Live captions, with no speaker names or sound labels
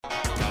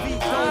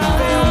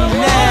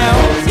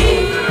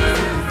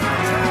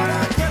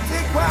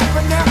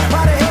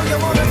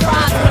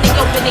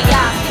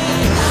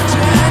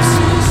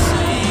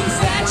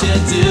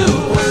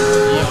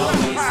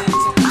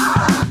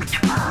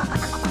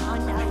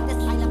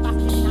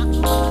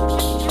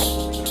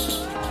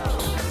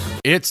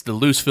It's the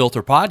Loose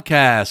Filter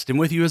Podcast, and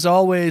with you as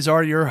always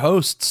are your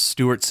hosts,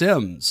 Stuart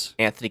Sims,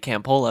 Anthony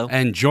Campolo,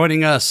 and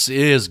joining us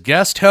is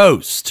guest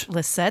host,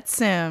 Lisette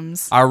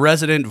Sims, our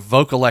resident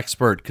vocal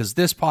expert, because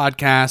this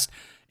podcast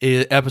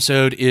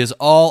episode is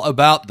all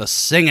about the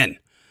singing.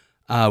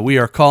 We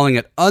are calling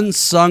it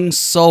Unsung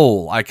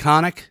Soul,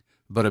 iconic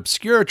but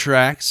obscure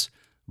tracks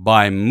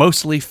by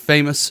mostly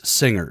famous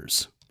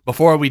singers.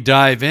 Before we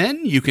dive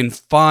in, you can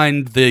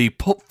find the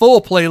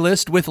full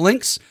playlist with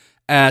links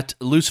at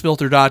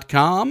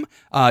loosefilter.com.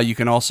 You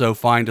can also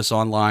find us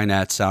online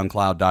at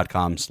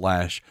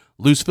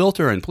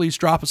soundcloud.com/loosefilter. And please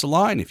drop us a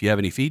line if you have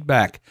any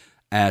feedback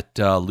at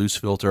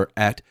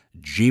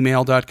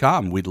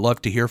loosefilter@gmail.com. We'd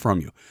love to hear from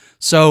you.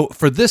 So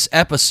for this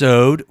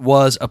episode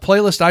was a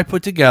playlist I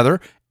put together,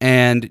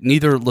 and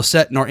neither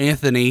Lisette nor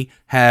Anthony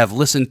have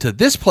listened to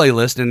this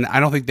playlist, and I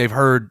don't think they've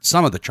heard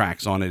some of the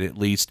tracks on it at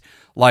least.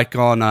 Like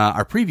on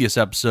our previous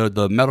episode,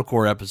 the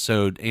metalcore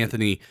episode,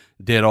 Anthony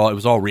did it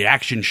was all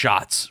reaction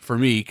shots for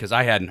me because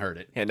I hadn't heard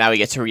it. And now we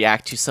get to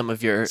react to some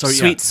of your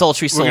sweet,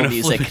 sultry soul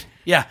music.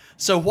 Yeah.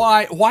 So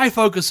why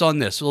focus on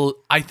this? Well,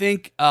 I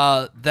think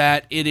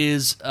that it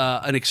is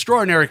an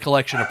extraordinary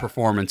collection of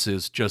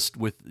performances, just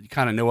with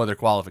kind of no other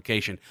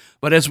qualification.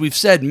 But as we've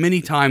said many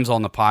times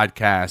on the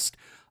podcast,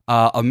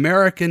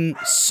 American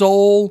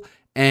soul,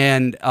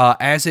 and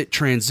as it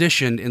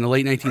transitioned in the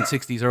late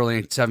 1960s, early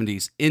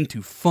 1970s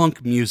into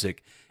funk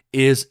music,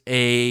 is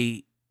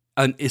an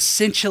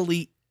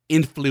essentially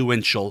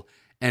influential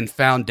and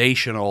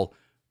foundational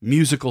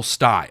musical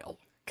style.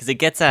 Because it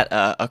gets at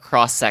a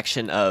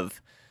cross-section of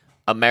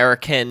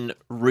American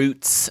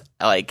roots,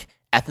 like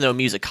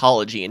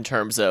ethnomusicology, in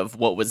terms of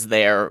what was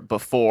there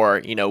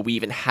before, we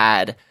even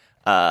had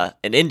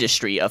an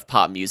industry of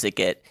pop music.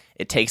 It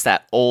takes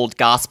that old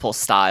gospel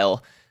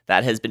style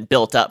that has been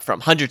built up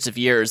from hundreds of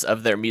years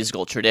of their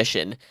musical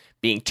tradition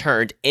being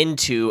turned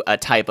into a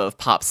type of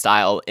pop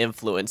style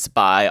influenced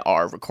by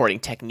our recording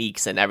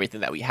techniques and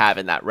everything that we have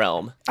in that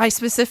realm. I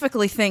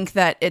specifically think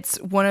that it's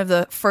one of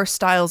the first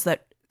styles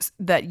that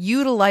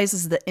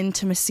utilizes the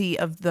intimacy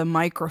of the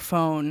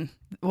microphone,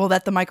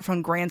 that the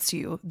microphone grants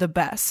you the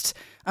best.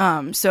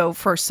 So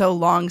for so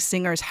long,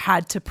 singers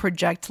had to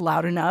project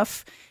loud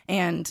enough,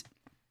 and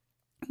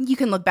you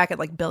can look back at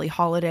like Billie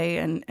Holiday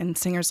and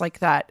singers like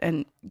that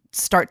and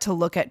start to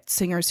look at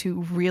singers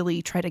who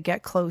really try to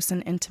get close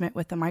and intimate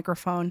with the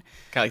microphone.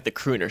 Kind of like the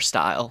crooner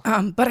style.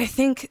 But I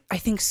think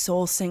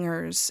soul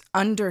singers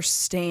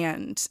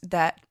understand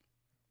that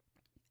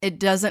it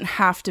doesn't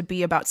have to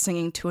be about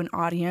singing to an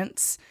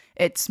audience.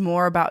 It's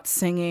more about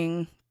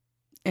singing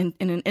in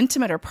an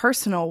intimate or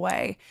personal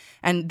way.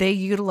 And they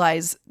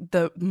utilize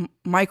the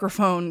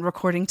microphone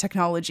recording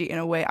technology in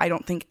a way I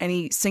don't think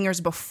any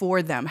singers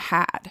before them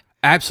had.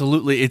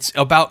 Absolutely. It's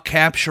about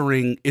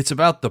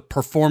the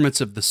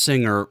performance of the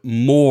singer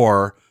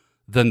more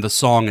than the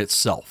song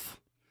itself.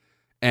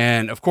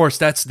 And of course,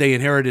 they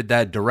inherited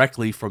that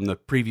directly from the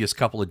previous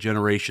couple of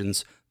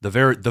generations, the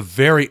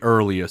very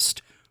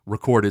earliest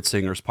recorded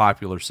singers,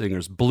 popular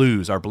singers,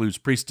 our blues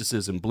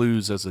priestesses and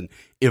blues as an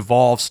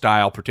evolved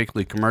style,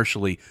 particularly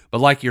commercially.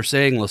 But like you're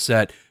saying,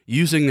 Lisette,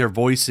 using their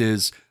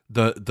voices,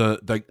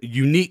 the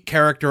unique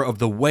character of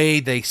the way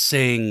they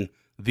sing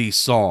these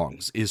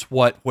songs is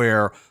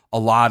where a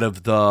lot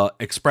of the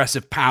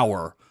expressive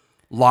power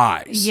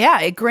lies.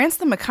 Yeah, it grants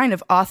them a kind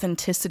of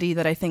authenticity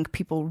that I think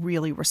people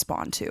really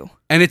respond to.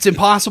 And it's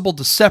impossible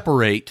to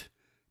separate,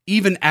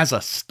 even as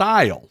a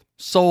style,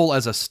 soul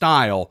as a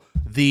style,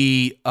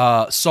 the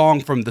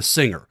song from the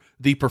singer.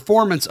 The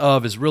performance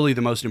of is really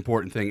the most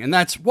important thing, and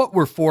that's what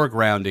we're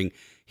foregrounding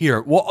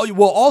here.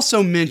 We'll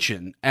also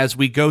mention, as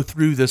we go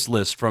through this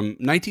list, from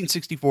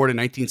 1964 to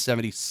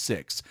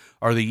 1976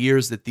 are the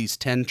years that these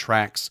 10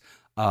 tracks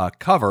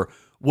cover.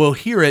 We'll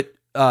hear it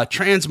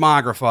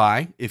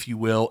transmogrify, if you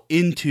will,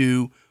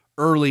 into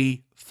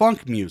early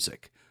funk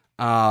music,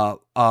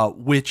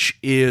 which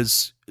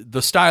is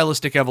the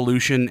stylistic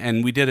evolution.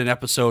 And we did an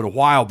episode a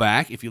while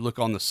back, if you look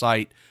on the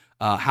site,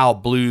 how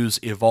blues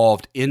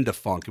evolved into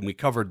funk. And we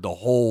covered the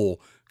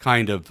whole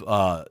kind of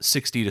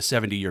 60 to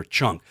 70-year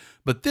chunk.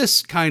 But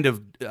this kind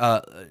of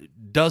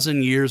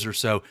dozen years or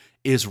so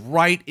is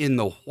right in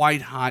the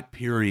white-hot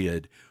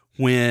period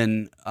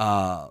when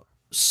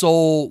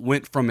soul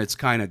went from its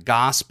kind of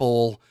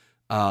gospel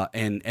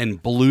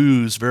and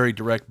blues, very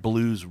direct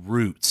blues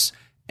roots,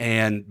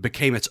 and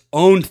became its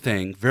own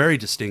thing very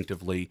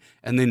distinctively,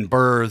 and then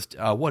birthed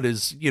what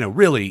is,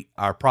 really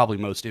our probably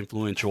most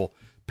influential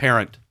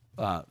parent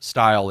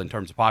style in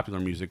terms of popular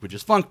music, which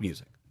is funk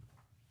music.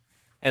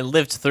 And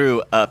lived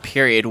through a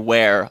period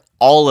where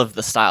all of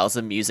the styles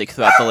of music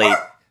throughout the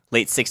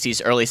late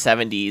 60s, early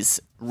 70s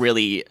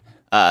really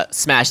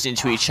smashed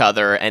into each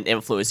other and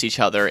influenced each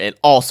other in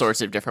all sorts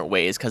of different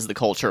ways because the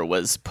culture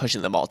was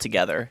pushing them all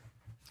together.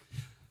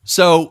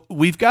 So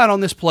we've got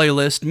on this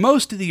playlist,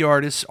 most of the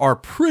artists are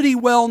pretty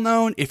well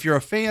known. If you're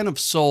a fan of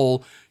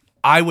soul,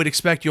 I would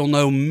expect you'll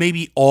know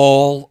maybe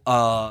all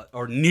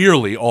or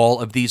nearly all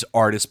of these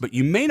artists, but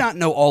you may not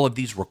know all of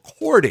these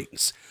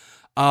recordings.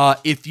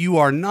 If you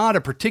are not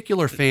a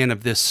particular fan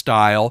of this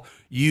style,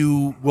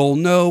 You will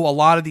know a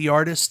lot of the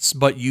artists,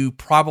 but you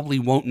probably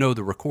won't know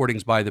the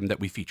recordings by them that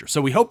we feature.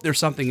 So we hope there's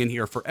something in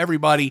here for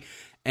everybody.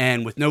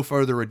 And with no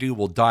further ado,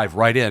 we'll dive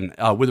right in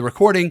with a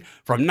recording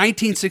from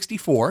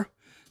 1964.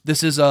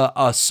 This is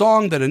a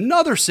song that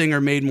another singer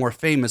made more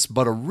famous,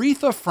 but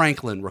Aretha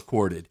Franklin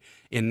recorded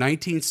in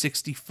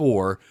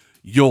 1964,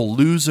 You'll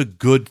Lose a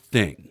Good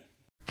Thing.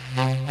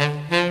 Good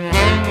thing,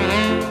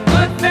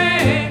 good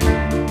thing,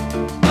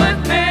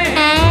 good thing,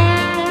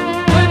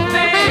 good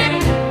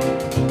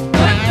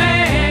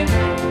thing,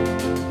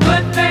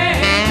 good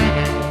thing,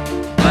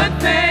 good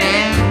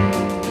thing,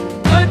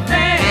 good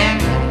thing.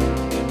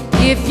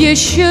 If you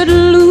should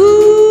lose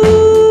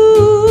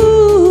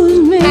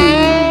me,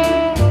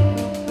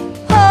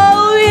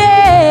 oh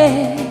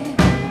yeah,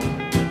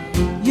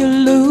 you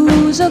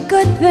lose a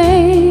good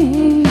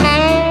thing.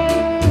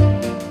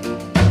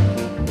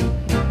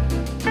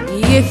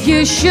 If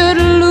you should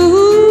lose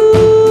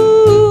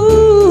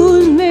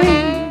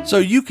me. So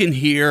you can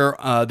hear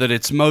that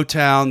it's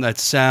Motown, that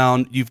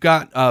sound. You've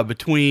got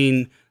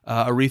between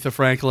Aretha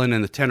Franklin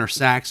and the tenor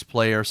sax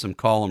player some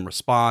call and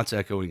response,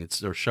 echoing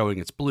its or showing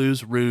its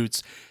blues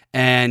roots,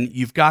 and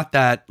you've got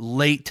that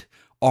late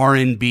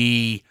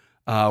R&B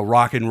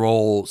rock and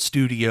roll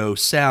studio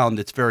sound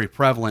that's very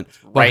prevalent.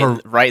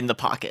 But Right in the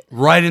pocket.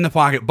 right in the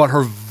pocket. But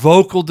her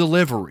vocal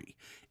delivery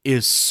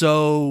is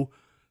so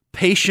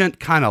patient,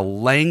 kind of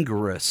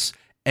languorous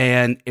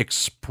and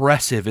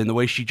expressive in the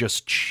way she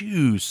just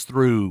chews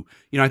through.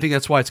 You know, I think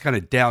that's why it's kind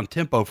of down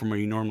tempo from where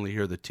you normally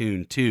hear the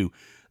tune too,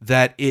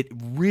 that it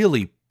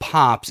really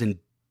pops and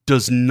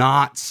does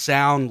not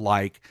sound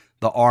like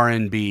the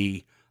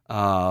R&B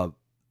that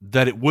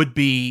it would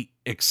be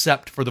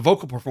except for the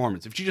vocal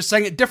performance. If she just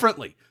sang it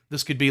differently,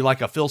 this could be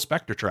like a Phil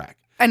Spector track.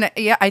 And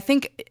yeah, I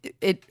think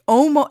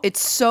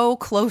it's so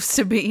close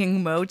to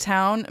being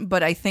Motown,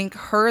 but I think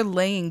her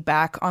laying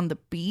back on the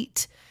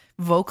beat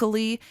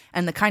vocally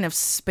and the kind of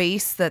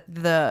space that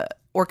the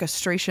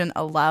orchestration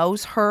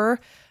allows her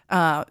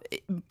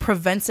it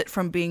prevents it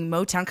from being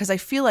Motown, because I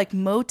feel like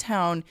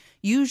Motown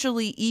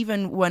usually,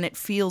 even when it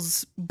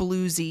feels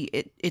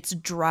bluesy, it's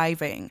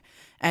driving.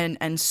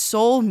 And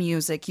soul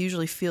music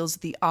usually feels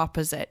the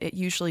opposite. It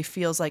usually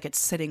feels like it's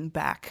sitting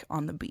back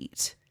on the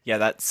beat. Yeah,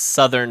 that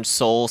southern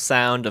soul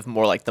sound of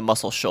more like the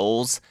Muscle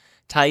Shoals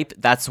type,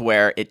 that's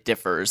where it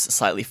differs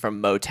slightly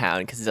from Motown,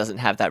 because it doesn't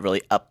have that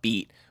really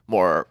upbeat,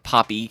 more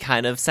poppy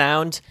kind of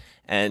sound.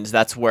 And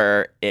that's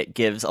where it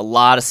gives a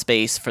lot of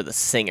space for the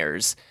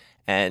singers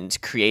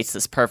and creates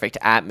this perfect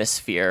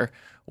atmosphere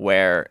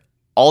where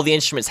all the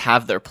instruments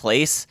have their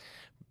place,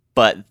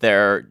 but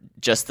they're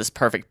just this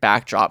perfect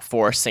backdrop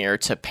for a singer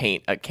to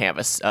paint a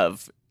canvas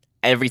of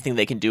everything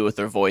they can do with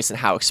their voice and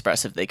how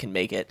expressive they can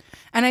make it.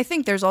 And I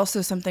think there's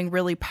also something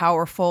really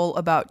powerful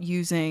about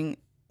using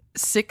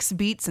 6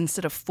 beats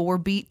instead of 4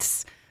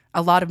 beats.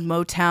 A lot of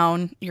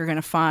Motown, you're going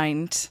to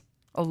find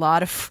a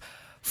lot of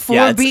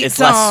 4-beat it's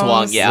songs. less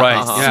swung, yeah. Right,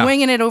 Uh-huh. yeah.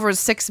 Swinging it over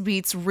 6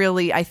 beats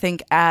really, I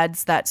think,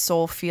 adds that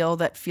soul feel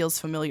that feels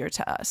familiar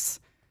to us.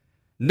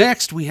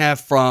 Next, we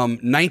have from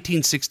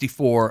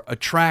 1964, a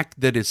track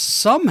that is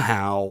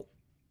somehow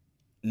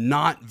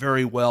not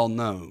very well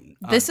known.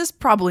 This is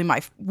probably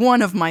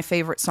one of my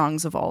favorite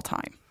songs of all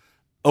time.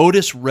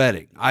 Otis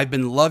Redding, I've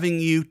been loving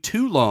you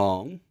too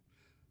long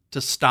to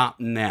stop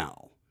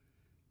now.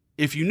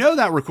 If you know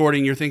that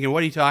recording, you're thinking,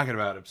 what are you talking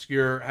about?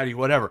 Obscure, how do you,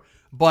 whatever.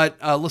 But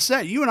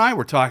Lisette, you and I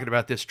were talking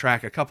about this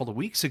track a couple of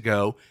weeks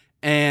ago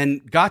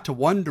and got to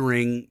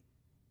wondering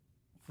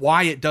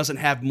why it doesn't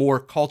have more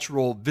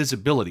cultural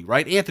visibility,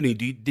 right? Anthony,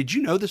 did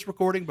you know this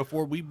recording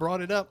before we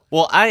brought it up?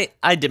 Well, I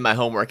did my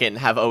homework and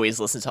have always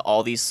listened to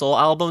all these soul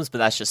albums, but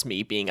that's just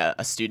me being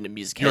a student of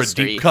music You're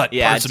history. a deep cut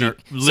person,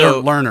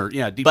 learner.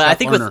 Yeah, deep but cut I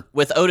think learner.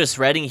 with Otis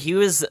Redding, he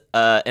was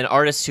an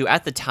artist who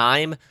at the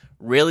time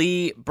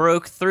really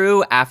broke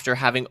through after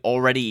having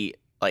already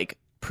like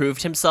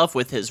proved himself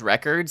with his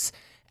records,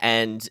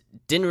 and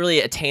didn't really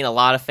attain a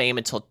lot of fame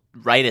until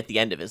right at the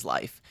end of his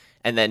life,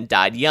 and then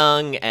died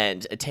young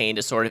and attained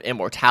a sort of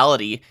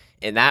immortality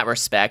in that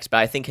respect. But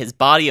I think his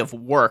body of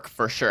work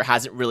for sure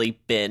hasn't really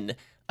been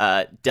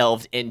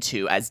delved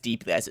into as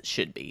deeply as it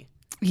should be.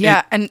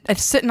 Yeah, and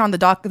Sitting on the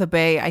Dock of the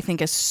Bay, I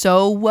think, is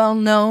so well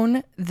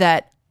known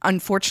that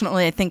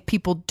unfortunately, I think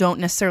people don't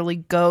necessarily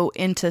go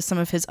into some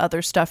of his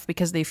other stuff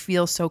because they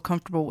feel so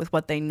comfortable with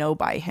what they know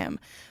by him.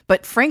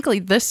 But frankly,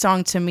 this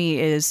song to me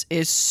is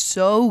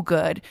so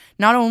good.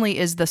 Not only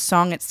is the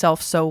song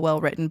itself so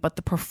well written, but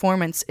the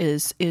performance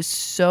is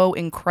so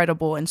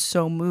incredible and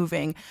so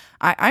moving.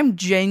 I'm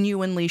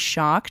genuinely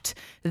shocked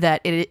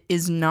that it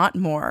is not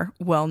more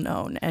well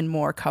known and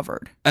more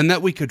covered. And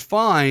that we could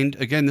find,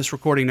 again, this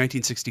recording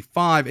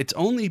 1965,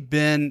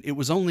 it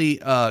was only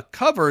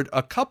covered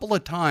a couple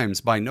of times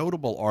by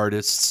notable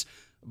artists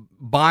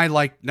by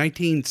like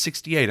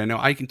 1968. I know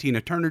Ike and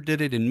Tina Turner did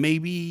it, and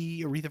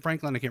maybe Aretha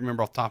Franklin, I can't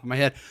remember off the top of my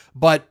head,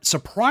 but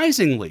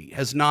surprisingly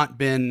has not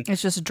been.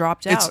 It's just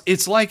dropped out.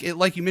 It's like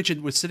you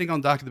mentioned with Sitting on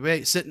the Dock of the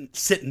Bay,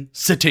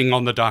 sitting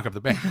on the Dock of the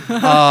Bay,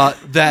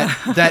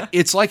 that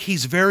it's like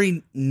he's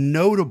very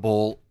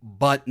notable,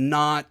 but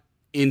not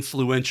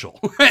influential,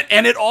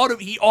 and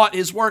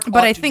his work But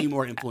ought I to think, be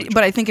more influential.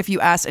 but I think if you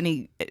ask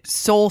any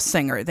soul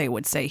singer, they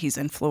would say he's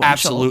influential.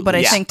 Absolutely. But I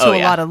Yeah. think to Oh, a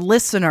yeah. lot of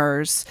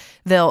listeners,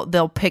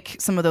 they'll pick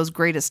some of those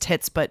greatest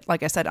hits. But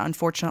like I said,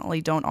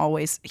 unfortunately, don't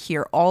always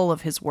hear all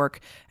of his work.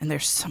 And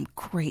there's some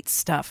great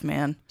stuff,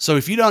 man. So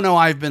if you don't know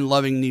I've Been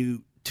Loving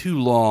You Too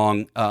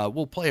Long,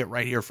 we'll play it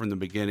right here from the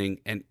beginning,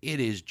 and it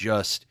is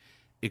just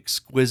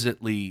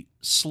exquisitely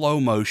slow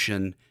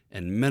motion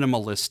and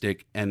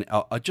minimalistic, and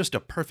just a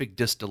perfect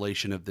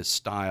distillation of this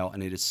style,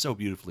 and it is so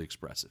beautifully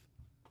expressive.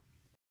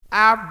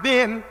 I've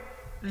been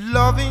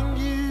loving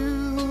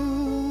you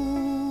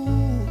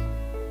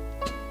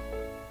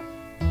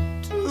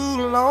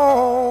too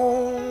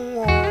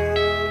long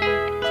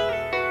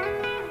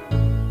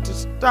to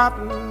stop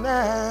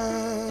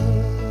now.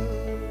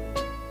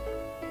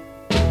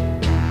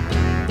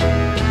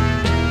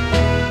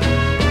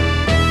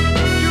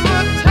 You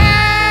were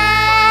tired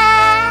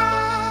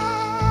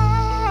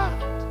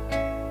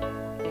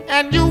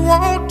and you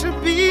want to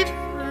be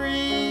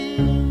free.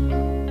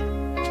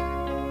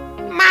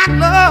 My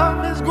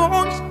love is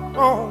growing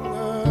stronger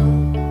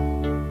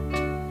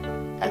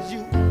as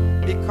you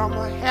become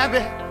a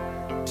habit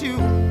to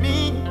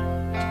me.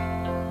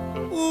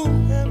 Ooh,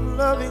 I'm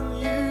loving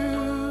you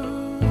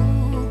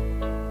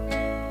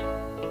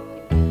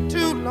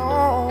too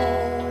long.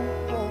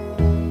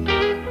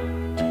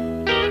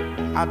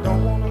 I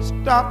don't want to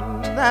stop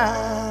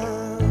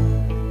now.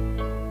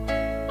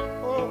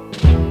 Oh.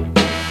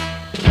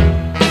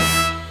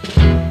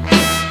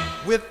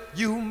 With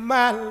you,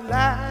 my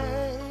life.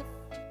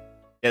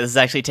 Yeah, this is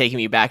actually taking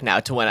me back now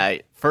to when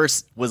I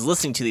first was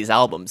listening to these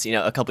albums,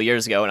 a couple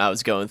years ago when I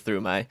was going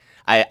through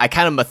I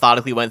kind of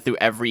methodically went through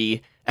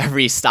every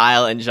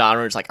style and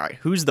genre. It's like, all right,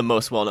 who's the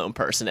most well-known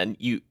person? And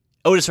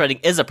Otis Redding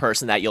is a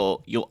person that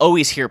you'll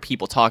always hear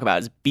people talk about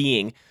as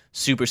being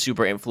super,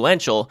 super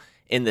influential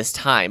in this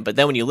time. But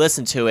then when you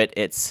listen to it,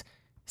 it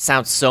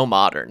sounds so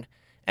modern.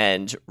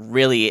 And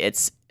really,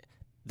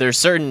 there's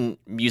certain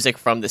music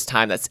from this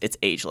time it's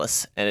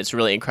ageless, and it's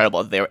really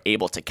incredible that they were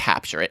able to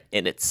capture it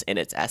in its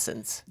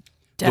essence.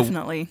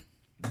 Definitely.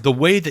 The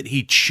way that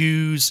he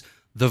chews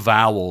the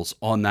vowels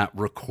on that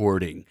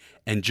recording,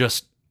 and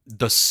just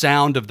the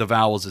sound of the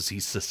vowels as he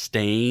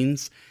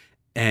sustains,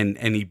 and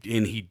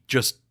he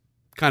just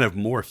kind of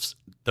morphs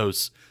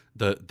those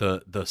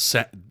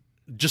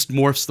just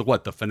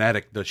morphs the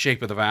phonetic, the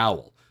shape of the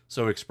vowel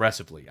so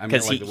expressively. I mean,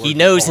 Because like the he words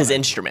knows fall his out.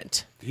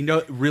 instrument. He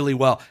knows really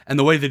well, and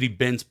the way that he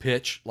bends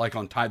pitch, like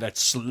on that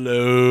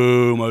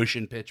slow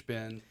motion pitch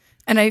bend.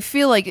 And I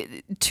feel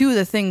like two of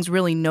the things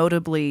really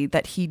notably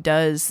that he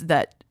does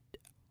that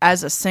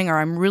as a singer,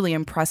 I'm really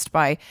impressed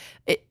by.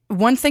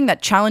 One thing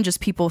that challenges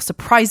people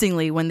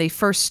surprisingly when they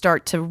first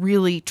start to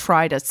really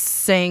try to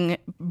sing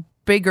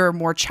bigger,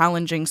 more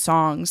challenging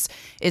songs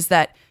is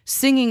that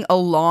singing a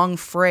long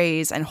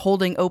phrase and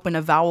holding open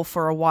a vowel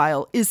for a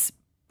while is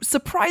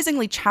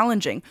surprisingly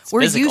challenging.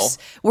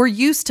 We're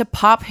used to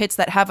pop hits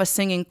that have us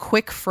singing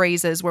quick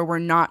phrases where we're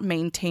not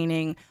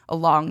maintaining a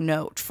long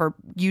note for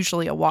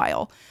usually a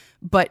while.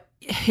 But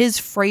his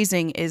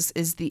phrasing is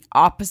the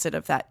opposite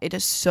of that. It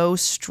is so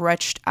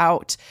stretched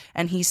out,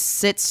 and he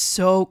sits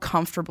so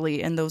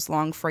comfortably in those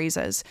long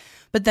phrases.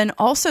 But then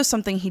also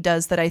something he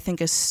does that I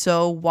think is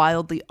so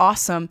wildly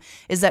awesome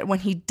is that when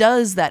he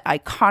does that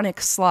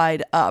iconic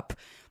slide up,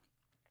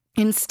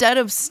 instead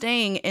of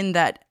staying in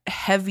that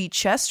heavy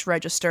chest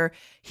register,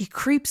 he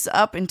creeps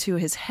up into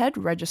his head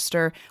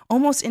register,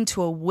 almost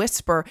into a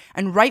whisper.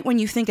 And right when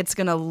you think it's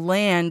going to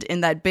land in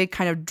that big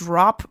kind of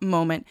drop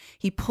moment,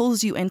 he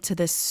pulls you into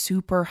this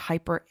super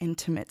hyper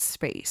intimate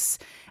space.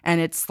 And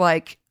it's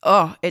like,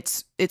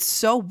 it's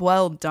so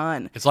well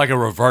done. It's like a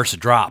reverse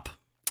drop.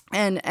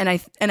 And I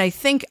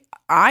think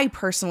I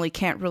personally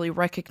can't really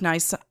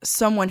recognize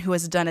someone who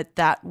has done it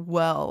that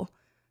well,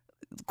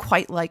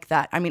 quite like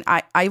that. I mean,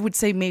 I would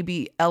say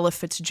maybe Ella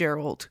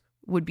Fitzgerald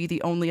would be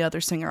the only other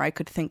singer I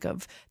could think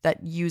of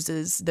that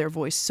uses their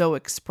voice so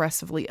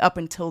expressively up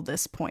until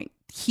this point.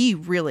 He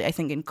really, I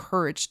think,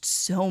 encouraged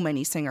so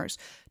many singers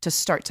to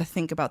start to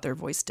think about their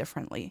voice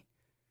differently.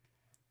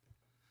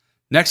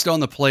 Next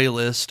on the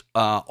playlist,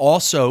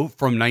 also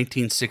from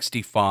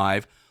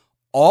 1965,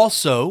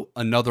 also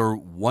another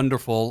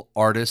wonderful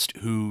artist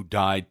who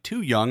died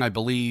too young. I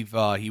believe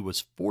he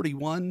was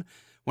 41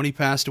 when he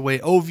passed away.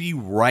 O.V.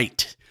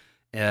 Wright,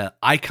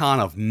 icon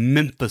of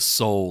Memphis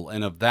soul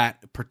and of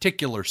that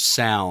particular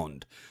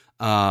sound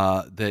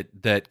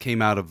that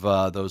came out of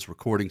those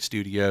recording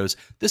studios.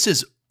 This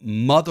is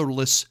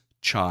Motherless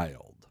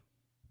Child.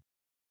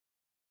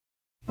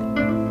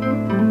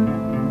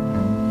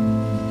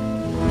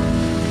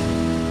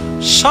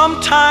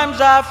 Sometimes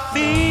I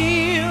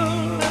feel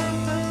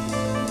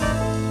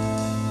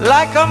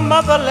like a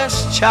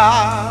motherless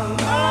child.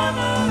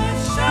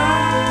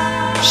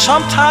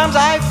 Sometimes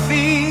I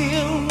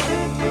feel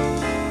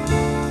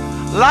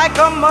like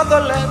a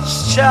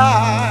motherless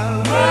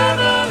child.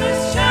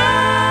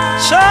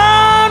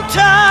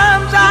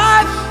 Sometimes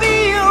I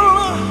feel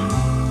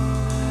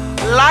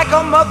like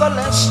a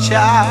motherless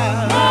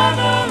child.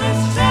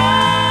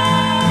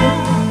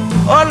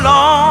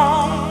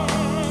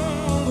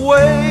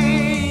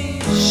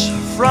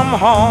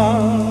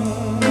 home.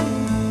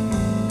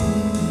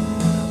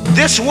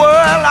 This world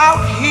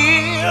out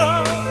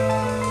here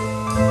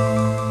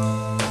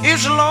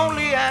is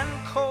lonely and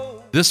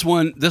cold.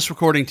 This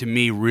recording to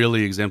me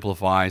really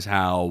exemplifies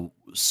how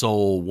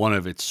soul, one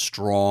of its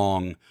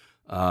strong,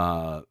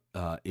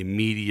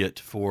 immediate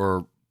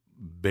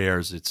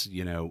forebears, its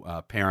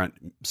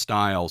parent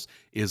styles,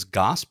 is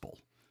gospel.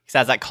 It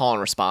has that call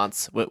and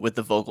response with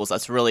the vocals.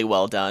 That's really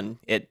well done.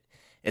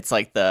 It's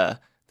like the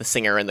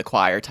singer in the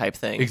choir type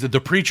thing. The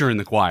preacher in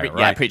the choir, right?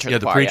 Yeah, preacher in the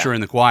choir. Preacher in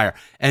the choir.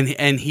 And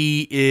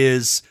he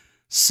is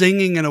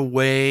singing in a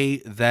way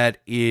that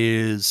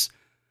is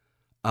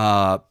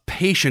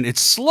patient.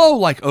 It's slow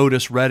like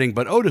Otis Redding,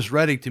 but Otis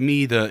Redding, to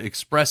me, the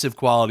expressive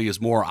quality is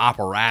more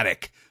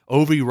operatic.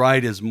 Ovi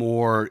Wright is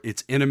more,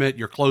 it's intimate.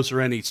 You're closer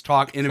in. He's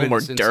intimate.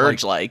 More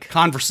dirge-like.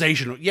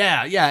 Conversational.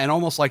 Yeah, and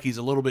almost like he's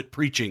a little bit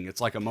preaching.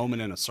 It's like a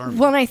moment in a sermon.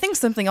 Well, and I think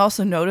something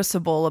also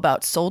noticeable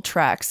about soul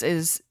tracks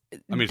is...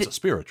 it's a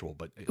spiritual,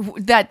 but...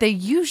 that they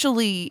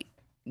usually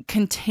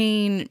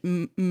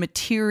contain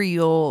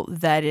material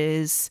that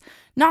is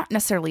not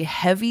necessarily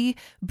heavy,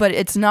 but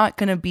it's not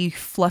going to be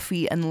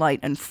fluffy and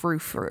light and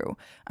frou-frou.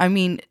 I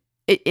mean,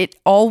 it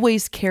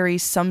always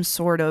carries some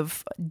sort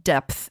of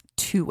depth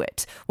to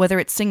it, whether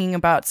it's singing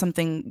about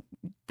something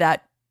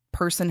that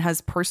person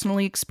has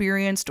personally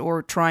experienced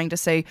or trying to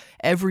say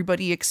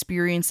everybody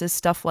experiences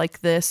stuff like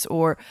this,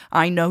 or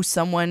I know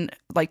someone,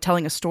 like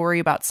telling a story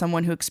about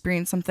someone who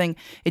experienced something.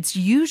 It's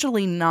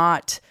usually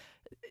not,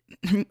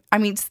 I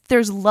mean,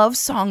 there's love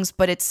songs,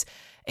 but it's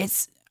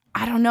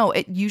I don't know,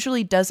 it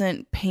usually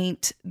doesn't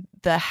paint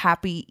the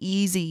happy,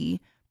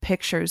 easy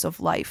pictures of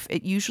life.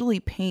 It usually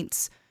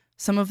paints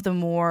some of the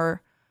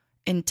more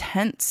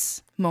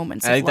intense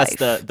moments of life. I think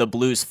that's the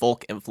blues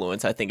folk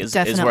influence, I think, is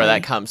where Definitely.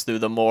 that comes through,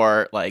 the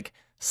more like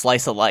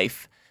slice of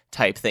life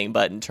type thing,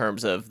 but in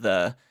terms of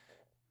the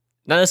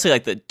not necessarily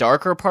like the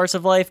darker parts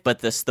of life, but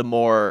the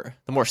more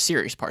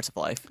serious parts of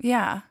life.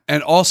 Yeah.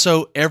 And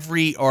also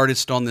every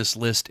artist on this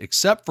list,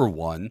 except for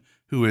one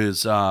who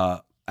is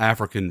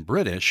African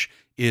British,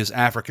 is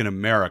African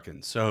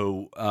American.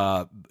 So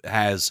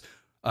has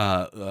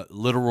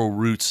literal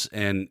roots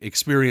and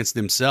experience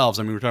themselves.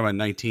 I mean, we're talking about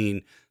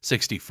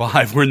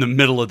 1965. We're in the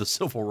middle of the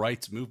civil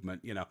rights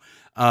movement,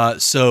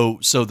 So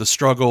the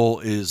struggle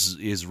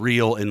is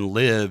real and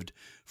lived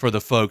for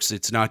the folks.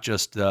 It's not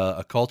just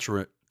a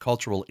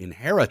cultural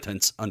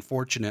inheritance,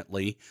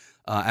 unfortunately,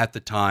 at the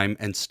time,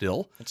 and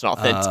still. It's an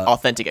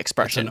authentic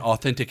expression. It's an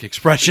authentic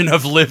expression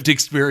of lived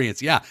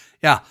experience. Yeah.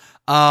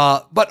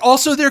 But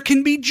also there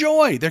can be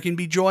joy. There can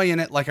be joy in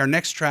it, like our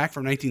next track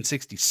from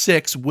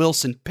 1966,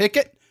 Wilson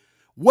Pickett.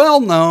 Well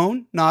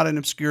known, not an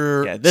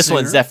obscure this singer,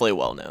 one's definitely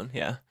well known,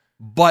 yeah.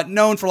 but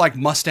known for like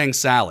Mustang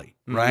Sally,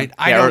 right?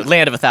 Or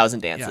Land of a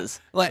Thousand Dances.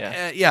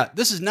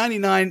 This is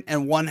 99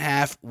 and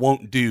 1/2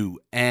 Won't Do.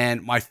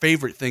 And my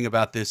favorite thing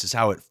about this is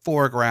how it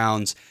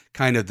foregrounds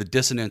kind of the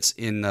dissonance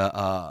in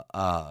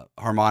the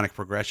harmonic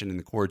progression in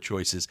the chord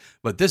choices.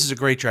 But this is a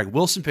great track.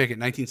 Wilson Pickett,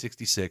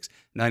 1966,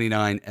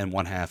 99 and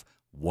 1/2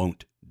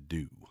 Won't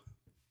Do.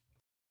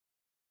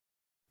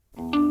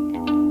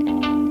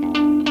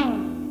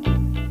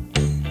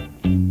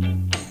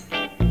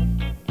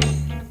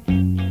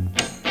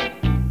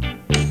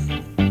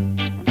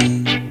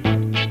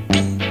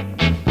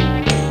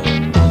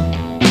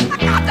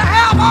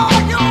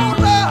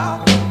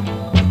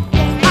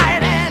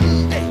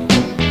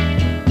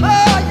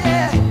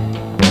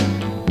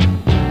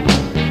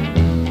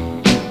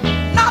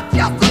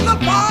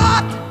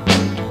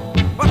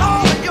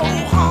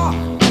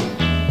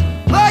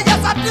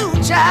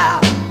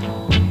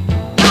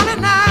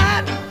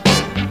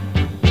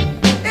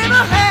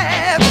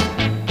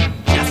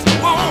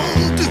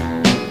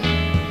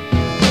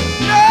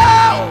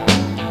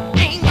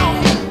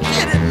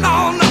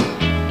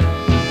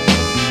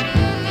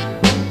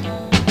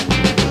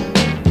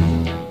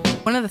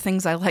 One of the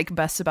things I like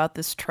best about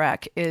this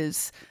track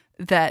is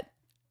that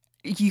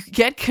you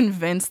get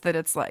convinced that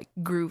it's like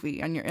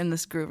groovy and you're in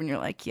this groove and you're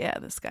like, yeah,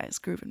 this guy is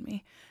grooving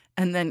me.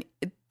 And then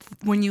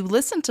when you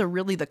listen to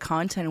really the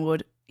content of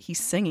what he's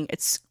singing,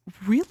 it's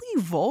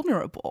really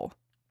vulnerable.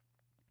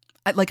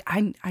 I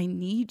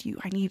need you.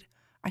 I need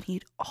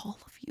all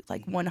of you.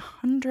 Like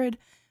 100%.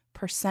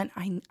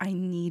 I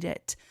need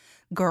it,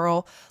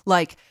 girl.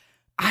 Like,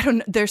 I don't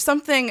know. There's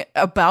something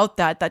about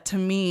that to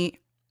me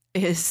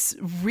is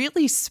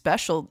really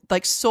special.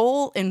 Like,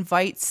 soul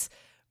invites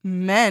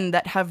men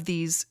that have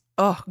these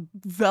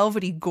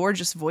velvety,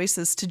 gorgeous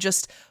voices to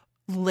just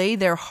lay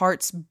their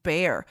hearts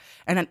bare,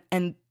 and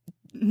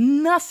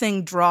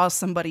nothing draws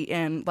somebody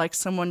in like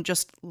someone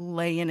just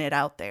laying it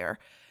out there.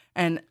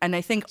 And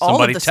I think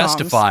all of the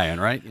testifying, songs,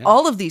 right? Yeah.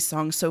 All of these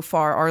songs so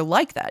far are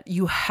like that.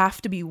 You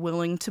have to be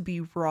willing to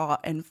be raw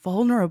and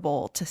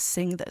vulnerable to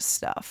sing this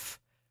stuff.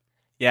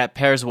 Yeah, it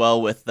pairs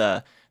well with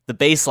the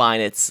bass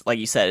line. It's like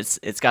you said,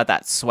 it's got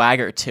that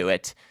swagger to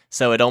it.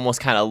 So it almost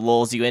kind of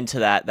lulls you into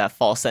that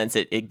false sense.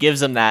 It gives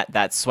them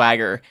that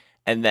swagger,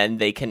 and then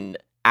they can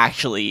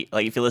actually,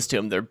 like, if you listen to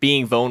them, they're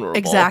being vulnerable.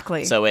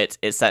 Exactly. So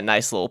it's that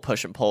nice little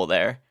push and pull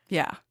there.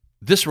 Yeah.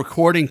 This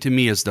recording to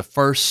me is the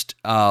first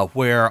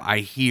where I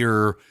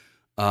hear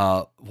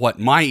what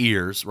my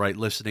ears, right,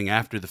 listening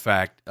after the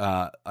fact,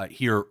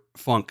 hear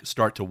funk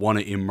start to want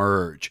to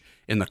emerge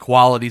in the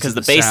qualities of Because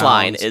the the bass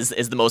line sounds.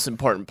 is the most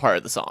important part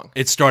of the song.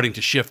 It's starting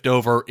to shift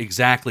over,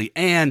 exactly,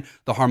 and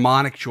the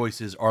harmonic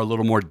choices are a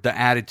little more, the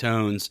added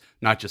tones,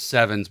 not just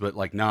sevens, but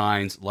like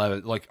nines,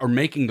 11, like are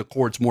making the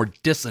chords more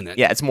dissonant.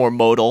 Yeah, it's more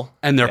modal.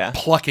 And they're Yeah.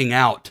 plucking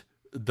out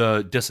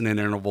the dissonant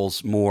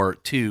intervals more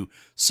too.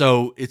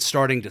 So it's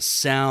starting to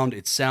sound,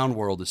 its sound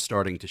world is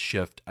starting to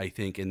shift, I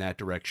think, in that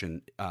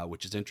direction,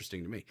 which is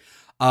interesting to me.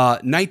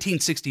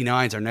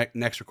 1969 is our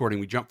next recording.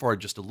 We jump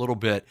forward just a little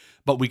bit,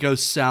 but we go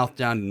south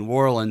down to New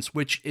Orleans,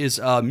 which is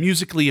a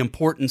musically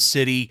important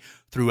city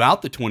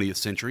throughout the 20th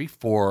century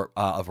for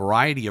a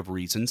variety of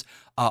reasons.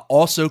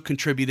 Also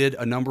contributed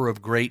a number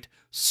of great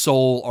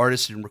soul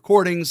artists and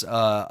recordings,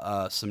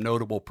 some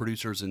notable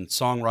producers and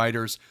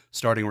songwriters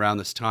starting around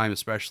this time,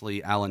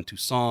 especially Alan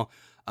Toussaint,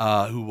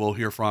 who we'll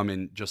hear from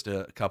in just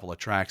a couple of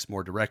tracks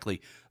more directly.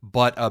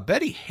 But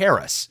Betty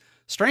Harris,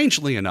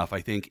 strangely enough,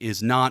 I think,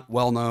 is not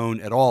well known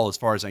at all as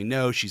far as I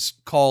know. She's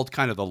called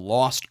kind of the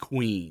lost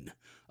queen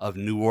of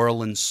New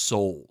Orleans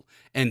soul.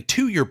 And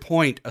to your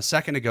point a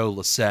second ago,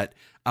 Lisette,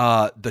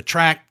 the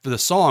track for the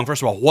song,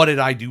 first of all, What Did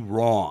I Do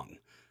Wrong?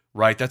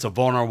 Right? That's a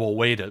vulnerable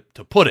way to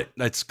put it.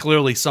 That's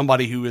clearly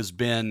somebody who has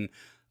been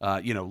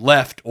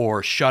left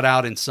or shut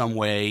out in some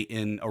way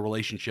in a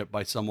relationship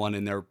by someone,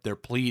 and they're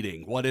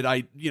pleading, what did I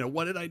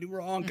do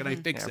wrong? Can I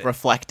fix it?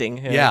 Reflecting.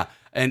 Yeah.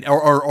 And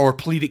or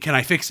pleading, can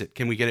I fix it?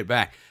 Can we get it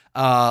back?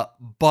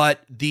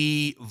 But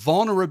the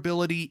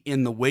vulnerability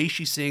in the way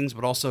she sings,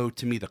 but also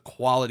to me the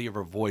quality of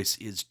her voice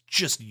is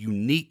just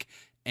unique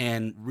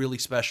and really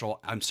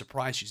special. I'm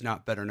surprised she's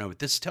not better known.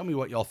 But tell me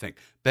what y'all think.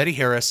 Betty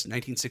Harris,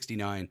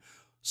 1969,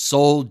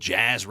 soul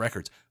jazz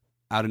records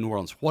out of New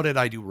Orleans. What did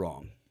I do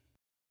wrong?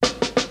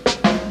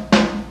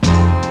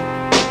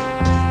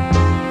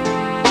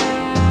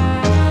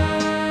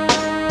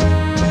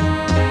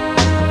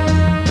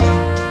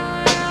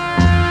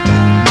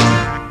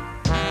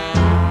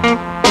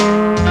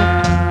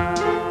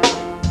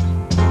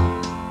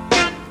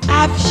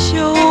 I've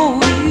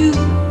showed you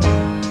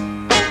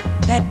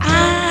that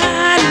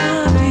I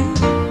love you,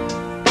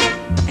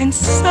 and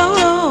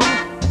so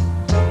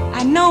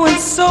I know in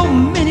so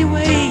many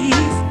ways.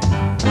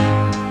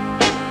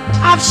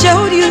 I've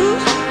showed you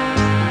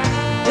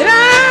that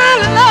I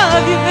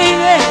love you,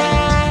 baby,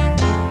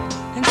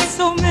 in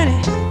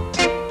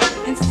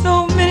so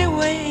many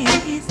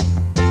ways.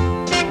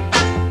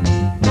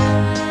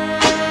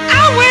 I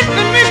went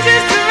from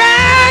riches to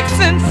rags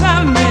and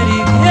some many,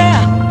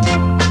 yeah.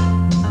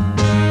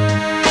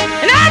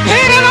 And I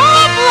paid an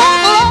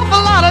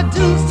awful lot of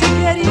dues to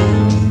get you.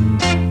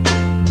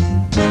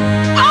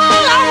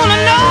 All I wanna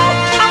know,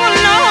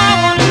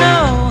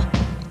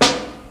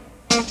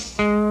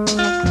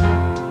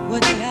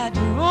 what did I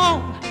do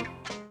wrong?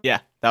 Yeah,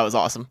 that was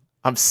awesome.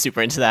 I'm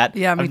super into that.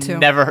 Yeah, me I've too.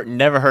 Never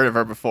heard of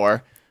her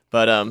before,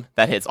 but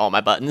that hits all my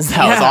buttons.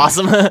 That was Yeah.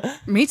 awesome.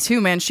 Me too,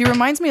 man. She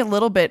reminds me a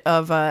little bit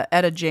of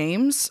Etta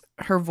James,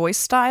 her voice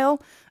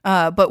style.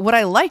 But what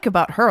I like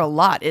about her a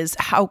lot is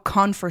how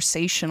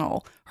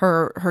conversational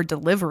her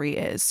delivery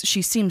is.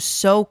 She seems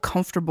so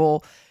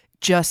comfortable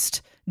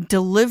just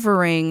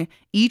delivering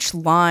each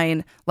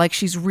line like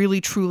she's really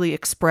truly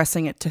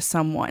expressing it to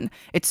someone.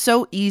 It's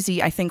so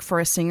easy, I think, for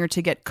a singer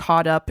to get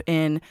caught up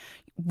in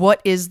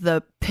what is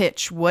the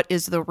pitch, what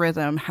is the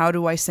rhythm, how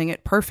do I sing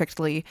it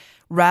perfectly,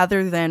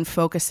 rather than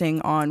focusing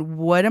on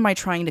what am I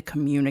trying to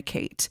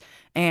communicate.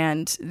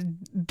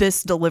 And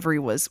this delivery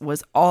was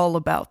all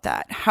about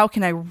that. How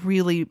can I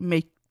really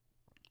make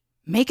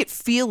it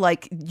feel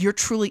like you're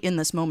truly in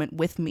this moment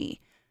with me?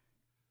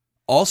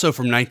 Also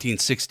from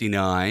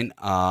 1969,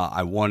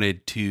 I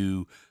wanted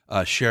to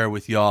share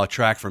with y'all a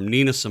track from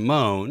Nina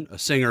Simone, a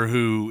singer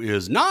who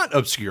is not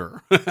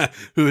obscure,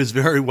 who is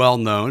very well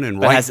known and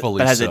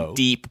rightfully has so. a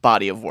deep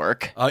body of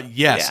work.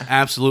 Yes, Yeah.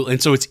 absolutely.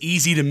 And so it's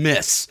easy to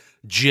miss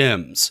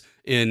gems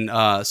in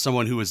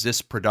someone who is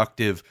this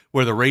productive,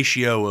 where the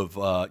ratio of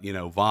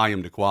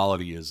volume to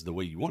quality is the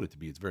way you want it to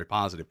be. It's very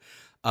positive.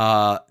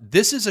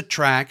 This is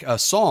a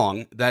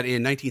song that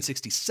in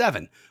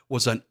 1967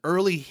 was an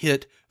early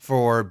hit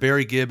for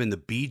Barry Gibb and the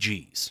Bee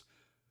Gees.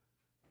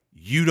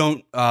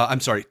 To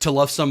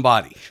Love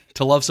Somebody.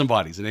 To Love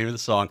Somebody is the name of the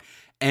song.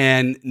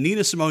 And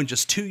Nina Simone,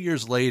 just 2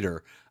 years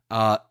later,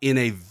 in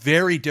a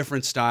very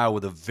different style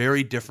with a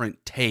very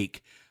different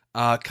take,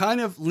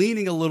 kind of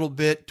leaning a little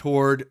bit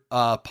toward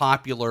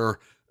popular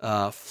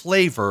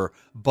flavor,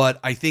 but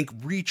I think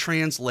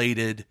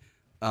retranslated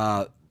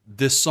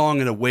this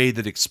song in a way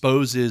that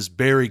exposes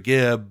Barry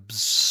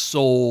Gibb's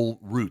soul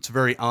roots,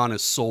 very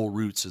honest soul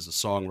roots as a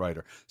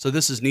songwriter. So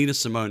this is Nina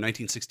Simone,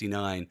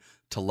 1969,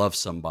 To Love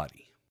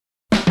Somebody.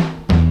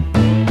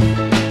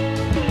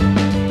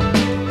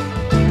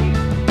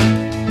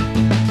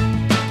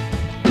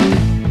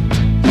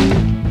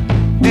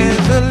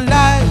 There's a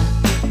light,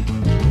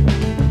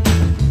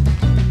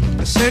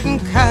 a certain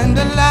kind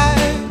of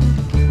light.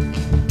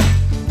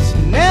 It's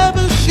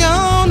never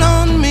shone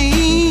on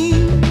me.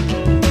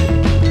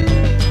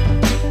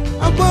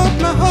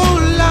 my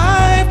whole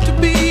life to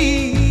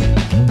be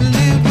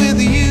lived with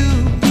you,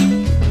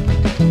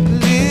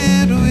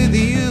 lived with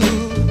you.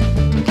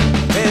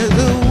 There's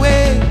a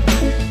way.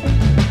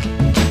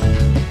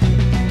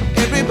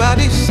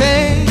 Everybody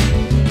say,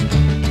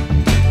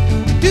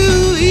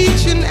 do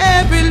each and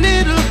every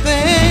little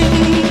thing.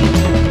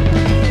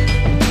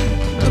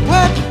 But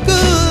what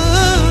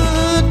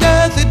good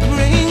does it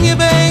bring if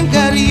I ain't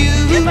got you?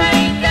 If I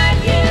ain't got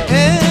you,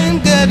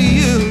 ain't got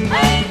you.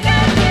 Ain't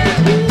got you.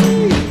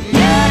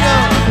 You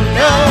don't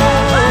know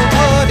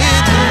what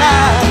it's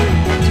like,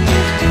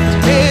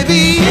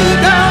 baby. You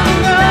don't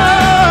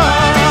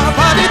know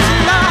what it's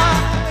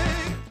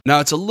like. Now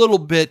it's a little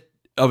bit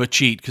of a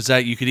cheat because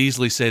that you could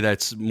easily say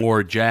that's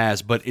more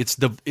jazz, but it's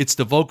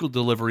the vocal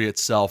delivery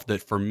itself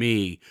that for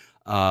me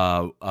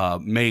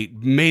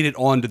made it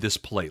onto this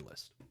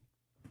playlist.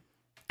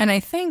 And I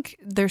think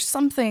there's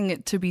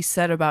something to be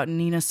said about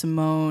Nina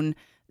Simone,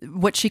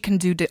 what she can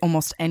do to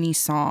almost any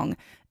song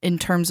in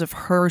terms of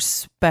her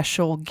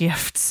special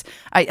gifts.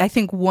 I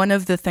think one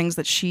of the things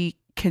that she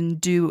can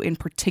do in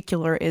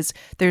particular is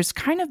there's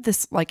kind of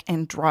this like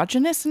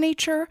androgynous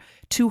nature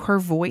to her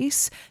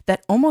voice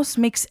that almost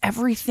makes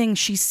everything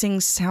she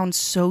sings sound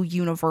so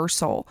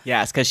universal.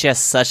 Yeah, it's because she has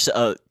such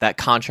that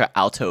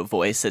contra-alto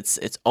voice.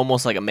 It's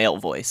almost like a male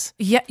voice.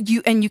 Yeah,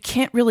 you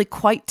can't really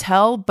quite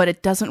tell, but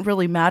it doesn't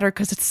really matter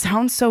because it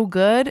sounds so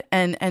good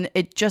and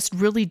it just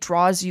really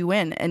draws you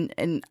in.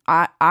 And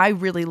I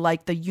really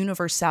like the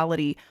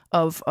universality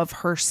of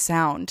her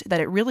sound,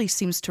 that it really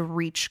seems to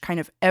reach kind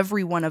of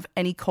everyone of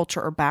any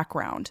culture or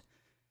background.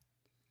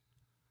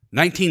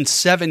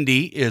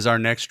 1970 is our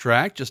next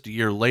track, just a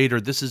year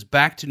later. This is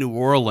Back to New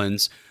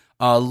Orleans.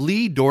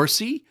 Lee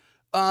Dorsey,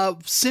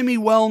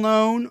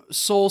 semi-well-known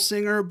soul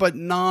singer, but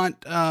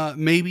not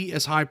maybe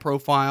as high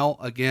profile.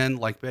 Again,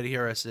 like Betty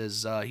Harris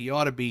says, he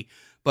ought to be.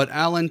 But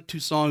Alan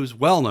Toussaint, who's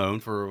well-known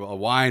for a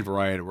wide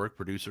variety of work,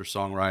 producer,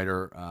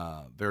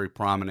 songwriter, very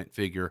prominent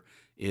figure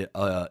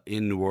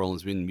in New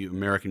Orleans, in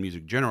American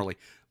music generally.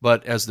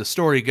 But as the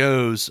story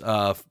goes,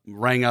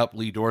 rang up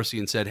Lee Dorsey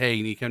and said, hey,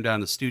 you need to come down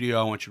to the studio.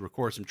 I want you to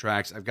record some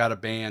tracks. I've got a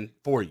band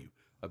for you,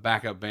 a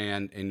backup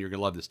band, and you're going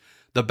to love this.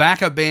 The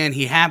backup band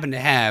he happened to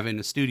have in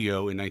the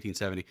studio in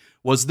 1970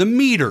 was the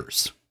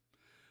Meters,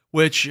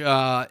 which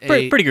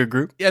pretty good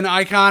group. An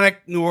iconic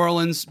New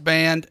Orleans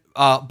band,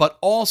 but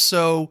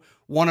also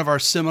one of our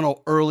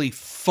seminal early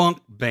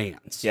funk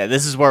bands. Yeah,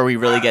 this is where we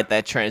really get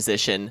that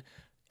transition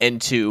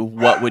into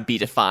what would be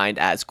defined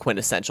as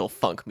quintessential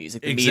funk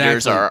music. The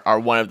Meters are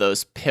one of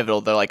those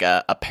pivotal, they're like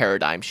a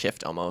paradigm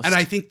shift almost. And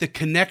I think the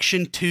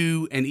connection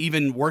to, and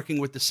even working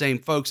with the same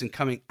folks and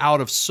coming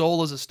out of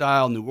soul as a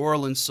style, New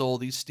Orleans soul,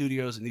 these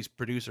studios and these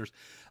producers,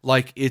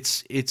 like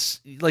it's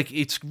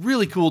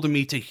really cool to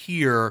me to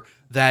hear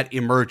that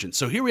emergence.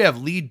 So here we have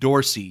Lee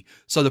Dorsey.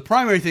 So the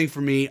primary thing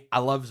for me, I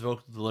love his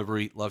vocal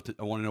delivery. I want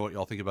to know what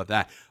y'all think about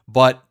that.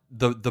 But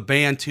the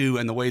band too,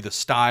 and the way the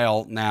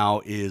style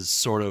now is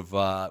sort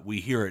of, we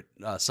hear it,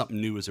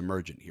 something new is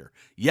emergent here.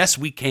 Yes,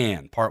 we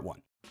can. Part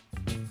 1.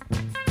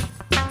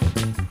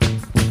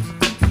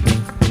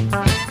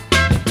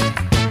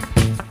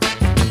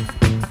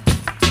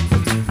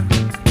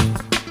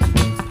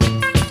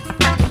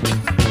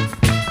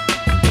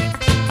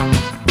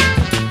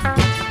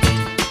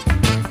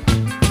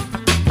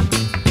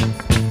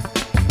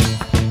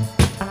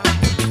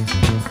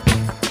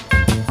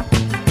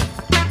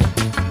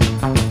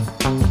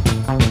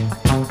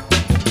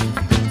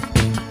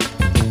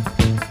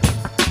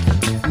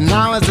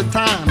 Now is the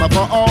time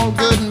for all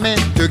good men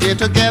to get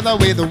together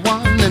with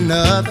one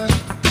another,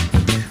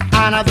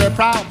 honor their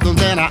problems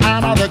and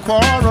honor their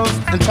quarrels,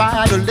 and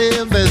try to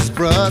live as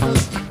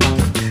brothers,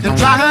 and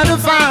try to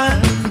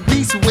find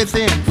peace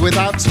within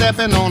without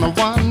stepping on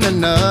one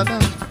another,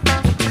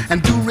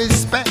 and do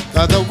respect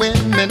the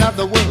women of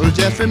the world.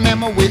 Just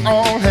remember we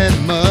all had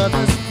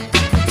mothers.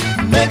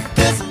 Make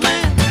this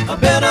land a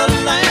better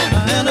land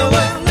and a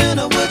world in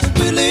which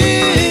we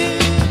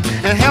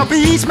live, and help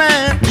each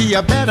man be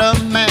a better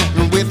man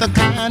with the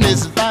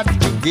kindness that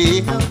you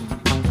give.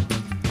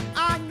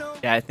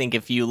 Yeah, I think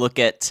if you look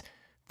at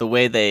the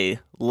way they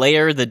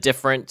layer the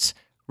different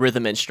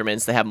rhythm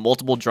instruments, they have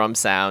multiple drum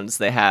sounds,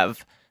 they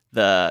have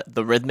the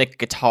rhythmic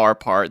guitar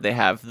part, they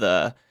have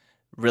the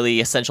really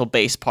essential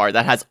bass part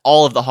that has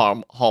all of the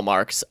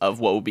hallmarks of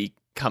what will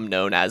become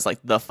known as like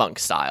the funk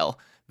style.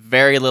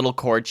 Very little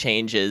chord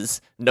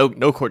changes, no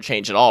chord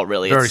change at all,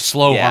 really. Very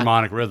slow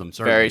harmonic rhythm.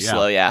 Very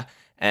slow, yeah.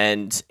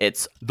 And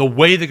it's the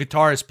way the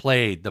guitar is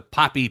played, the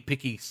poppy,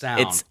 picky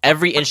sound. It's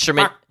every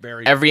instrument.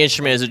 Every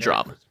instrument is a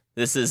drum.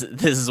 This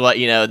is what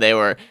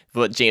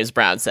what James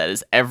Brown said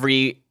is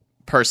every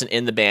person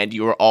in the band,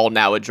 you are all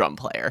now a drum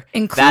player,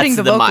 including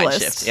That's the mind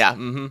vocalist. shift. Yeah.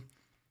 Mm-hmm.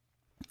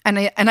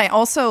 And I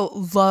also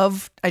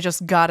love, I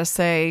just gotta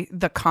say,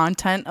 the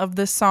content of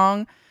this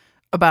song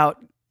about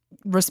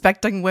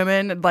respecting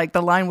women, like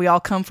the line, we all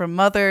come from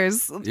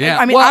mothers. Yeah.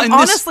 I mean, I'm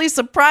honestly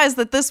surprised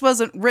that this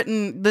wasn't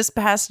written this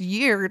past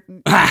year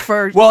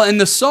for... Well, and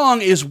the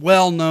song is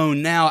well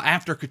known now.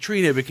 After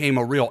Katrina, it became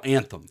a real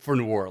anthem for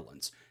New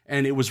Orleans.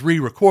 and it was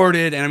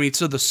re-recorded. And I mean,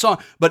 so the song,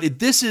 but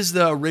this is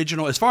the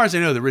original, as far as I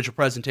know, the original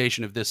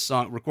presentation of this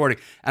song recording.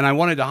 And I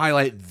wanted to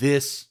highlight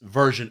this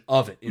version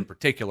of it in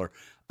particular.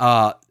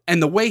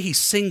 And the way he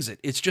sings it,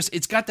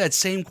 it's got that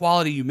same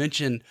quality you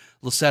mentioned,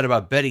 Lisette,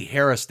 about Betty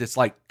Harris, that's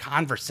like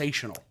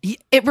conversational.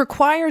 It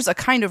requires a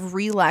kind of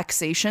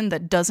relaxation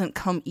that doesn't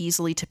come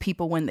easily to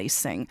people when they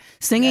sing.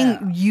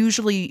 Singing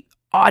usually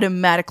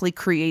automatically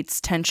creates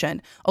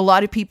tension. A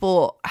lot of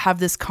people have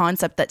this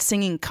concept that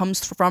singing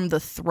comes from the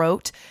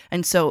throat,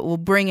 and so it will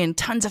bring in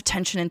tons of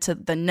tension into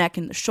the neck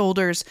and the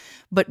shoulders,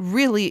 but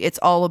really it's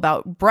all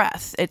about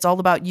breath. It's all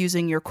about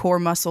using your core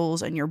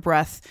muscles and your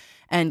breath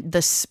and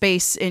the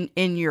space in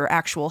your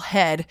actual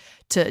head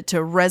to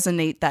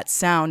resonate that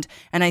sound.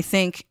 And I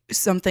think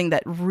something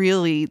that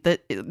really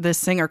the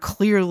singer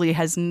clearly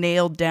has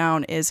nailed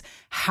down is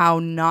how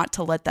not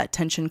to let that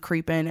tension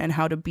creep in and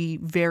how to be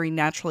very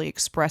naturally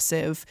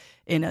expressive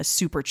in a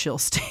super chill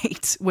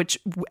state, which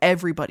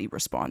everybody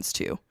responds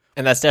to.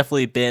 And that's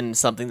definitely been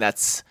something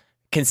that's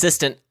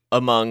consistent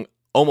among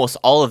almost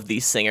all of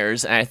these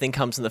singers, and I think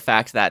comes from the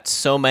fact that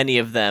so many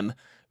of them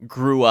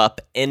grew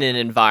up in an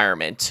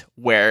environment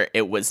where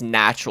it was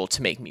natural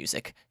to make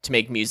music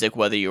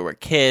whether you were a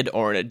kid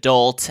or an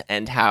adult,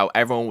 and how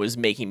everyone was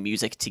making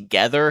music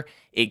together.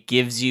 It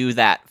gives you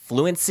that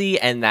fluency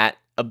and that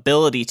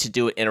ability to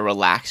do it in a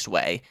relaxed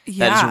way.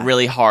 That is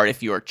really hard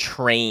if you are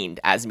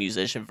trained as a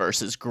musician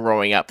versus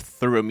growing up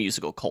through a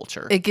musical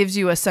culture. It gives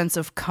you a sense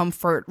of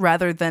comfort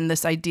rather than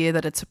this idea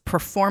that it's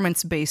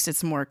performance-based,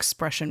 it's more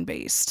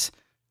expression-based.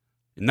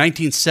 In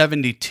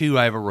 1972,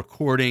 I have a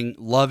recording,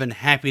 Love and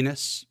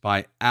Happiness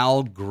by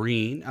Al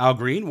Green. Al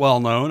Green,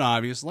 well-known,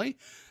 obviously.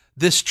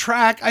 This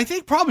track, I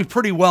think probably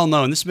pretty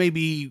well-known. This may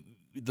be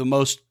the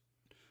most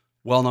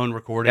well-known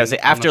recording.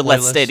 After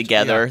Let's Stay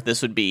Together,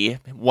 this would be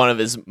one of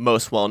his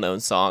most well-known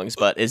songs,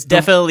 but it's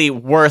definitely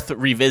worth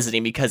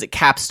revisiting because it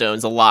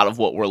capstones a lot of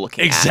what we're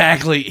looking at.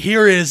 Exactly.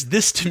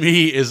 This to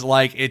me is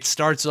like, it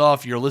starts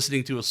off, you're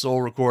listening to a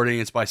soul recording,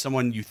 it's by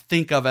someone you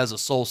think of as a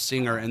soul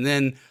singer, and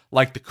then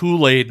like the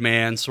Kool-Aid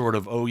Man sort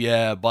of, oh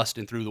yeah,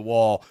 busting through the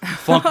wall,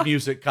 funk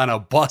music kind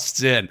of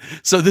busts in.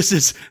 So this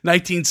is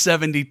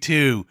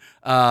 1972,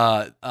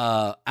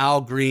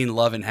 Al Green,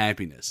 Love and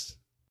Happiness.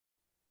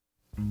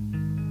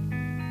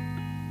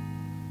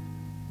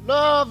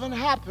 Love and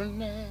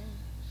happiness,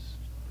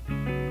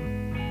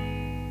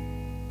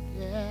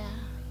 yeah,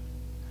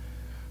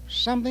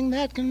 something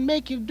that can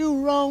make you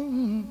do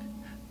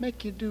wrong,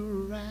 make you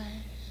do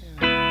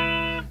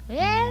right,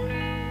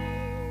 yeah.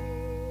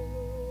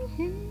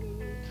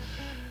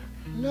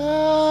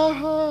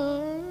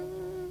 Love.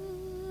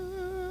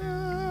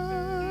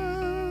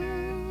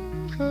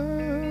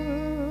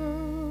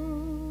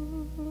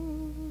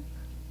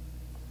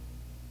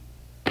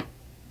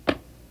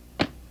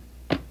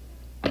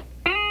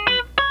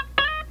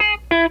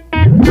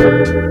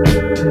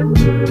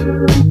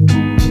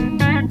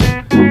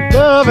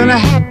 Love and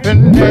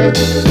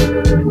happiness.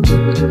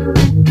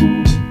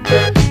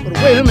 But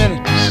wait a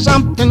minute,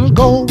 something's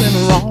going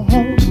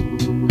wrong.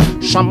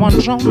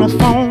 Someone's on the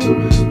phone,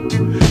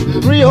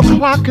 3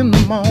 o'clock in the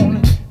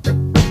morning,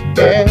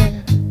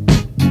 yeah,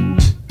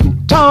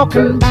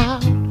 talking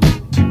about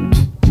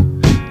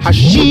how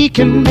she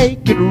can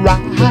make it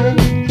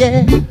right,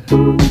 yeah.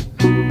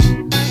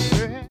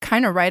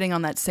 Kind of riding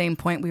on that same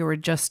point we were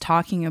just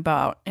talking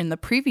about in the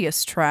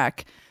previous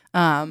track,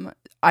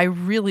 I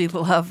really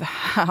love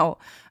how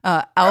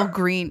Al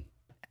Green,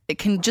 it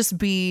can just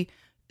be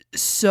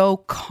so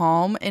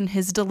calm in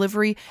his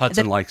delivery.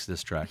 Hudson likes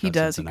this track. He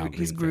does.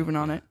 He's grooving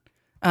on it.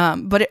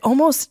 But it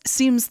almost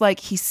seems like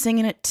he's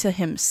singing it to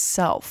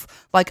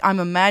himself. Like I'm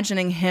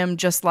imagining him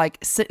just like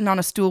sitting on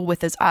a stool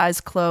with his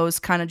eyes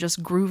closed, kind of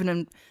just grooving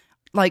and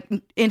like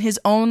in his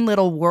own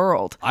little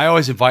world. I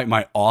always invite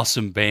my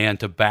awesome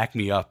band to back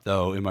me up,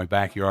 though, in my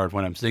backyard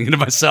when I'm singing to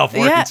myself,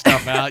 working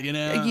stuff out, you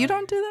know? You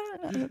don't do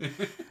that?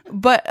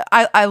 But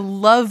I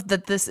love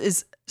that this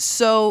is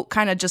so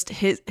kind of just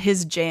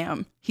his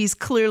jam. He's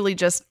clearly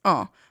just,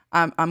 I'm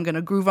going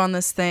to groove on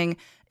this thing.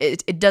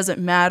 It doesn't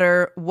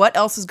matter what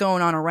else is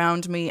going on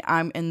around me.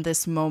 I'm in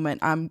this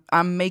moment.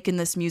 I'm making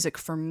this music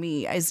for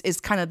me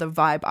is kind of the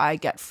vibe I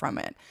get from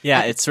it.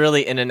 Yeah, it's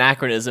really an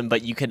anachronism,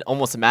 but you can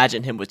almost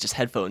imagine him with just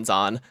headphones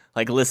on,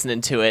 like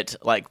listening to it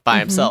like by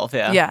himself.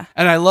 Yeah. Yeah.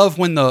 And I love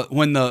when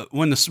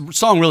the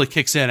song really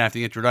kicks in after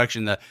the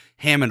introduction, the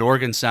Hammond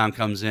organ sound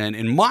comes in.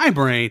 In my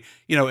brain,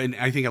 and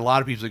I think a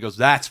lot of people, it goes,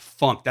 that's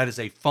funk. That is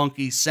a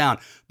funky sound.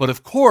 But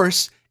of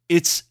course,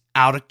 it's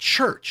out of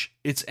church.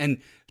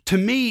 To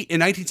me,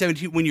 in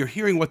 1972, when you're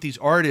hearing what these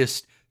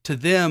artists, to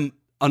them,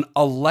 an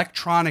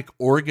electronic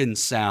organ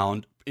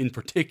sound in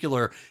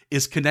particular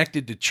is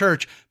connected to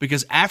church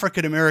because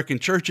African-American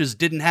churches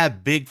didn't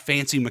have big,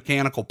 fancy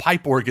mechanical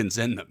pipe organs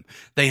in them.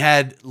 They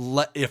had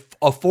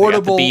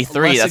affordable the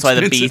B3. That's why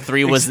the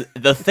B3 was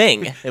the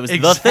thing. It was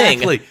the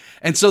thing.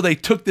 And so they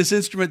took this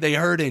instrument they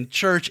heard in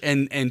church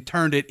and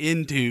turned it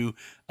into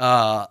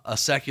a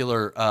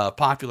secular,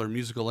 popular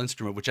musical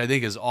instrument, which I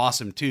think is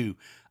awesome too.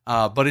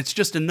 But it's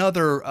just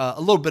another, a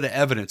little bit of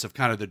evidence of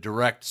kind of the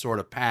direct sort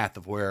of path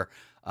of where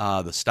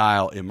the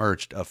style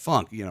emerged of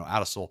funk,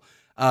 out of soul.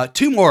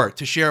 Two more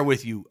to share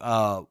with you.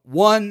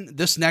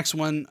 This next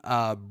one,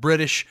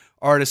 British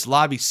artist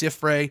Labi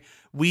Siffre.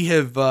 We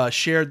have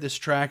shared this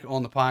track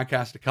on the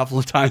podcast a couple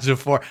of times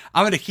before.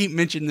 I'm going to keep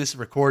mentioning this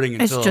recording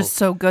until It's just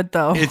so good,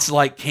 though. it's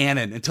like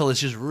canon, until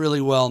it's just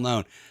really well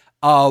known.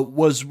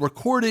 Was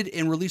recorded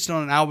and released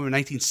on an album in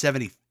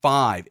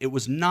 1975. It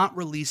was not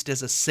released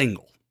as a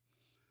single.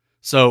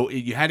 So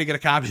you had to get a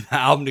copy of the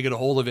album to get a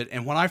hold of it.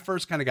 And when I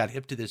first kind of got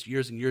hip to this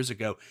years and years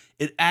ago,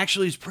 it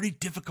actually is pretty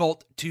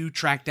difficult to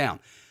track down.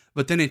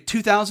 But then in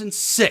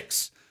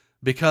 2006,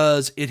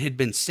 because it had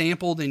been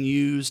sampled and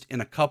used in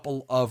a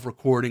couple of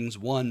recordings,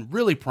 one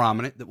really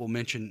prominent that we'll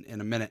mention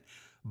in a minute,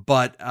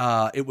 but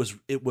it was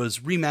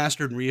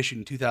remastered and reissued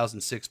in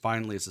 2006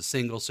 finally as a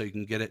single, so you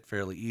can get it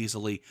fairly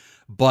easily.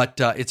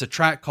 But it's a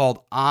track called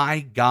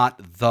I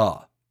Got the ...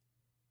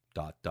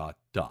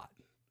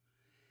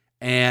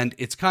 And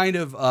it's kind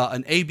of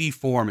an A-B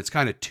form. It's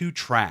kind of two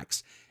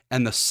tracks.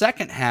 And the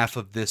second half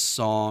of this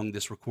song,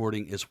 this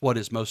recording, is what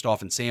is most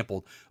often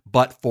sampled.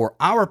 But for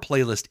our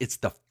playlist, it's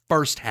the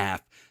first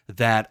half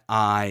that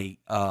I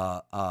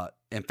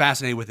am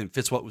fascinated with and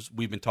fits what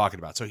we've been talking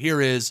about. So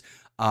here is,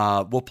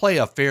 we'll play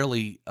a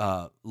fairly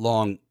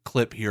long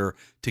clip here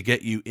to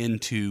get you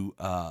into,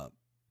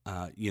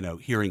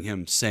 hearing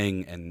him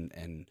sing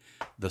and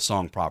the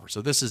song proper.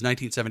 So this is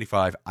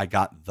 1975, I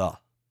Got the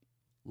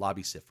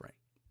Labi Siffre.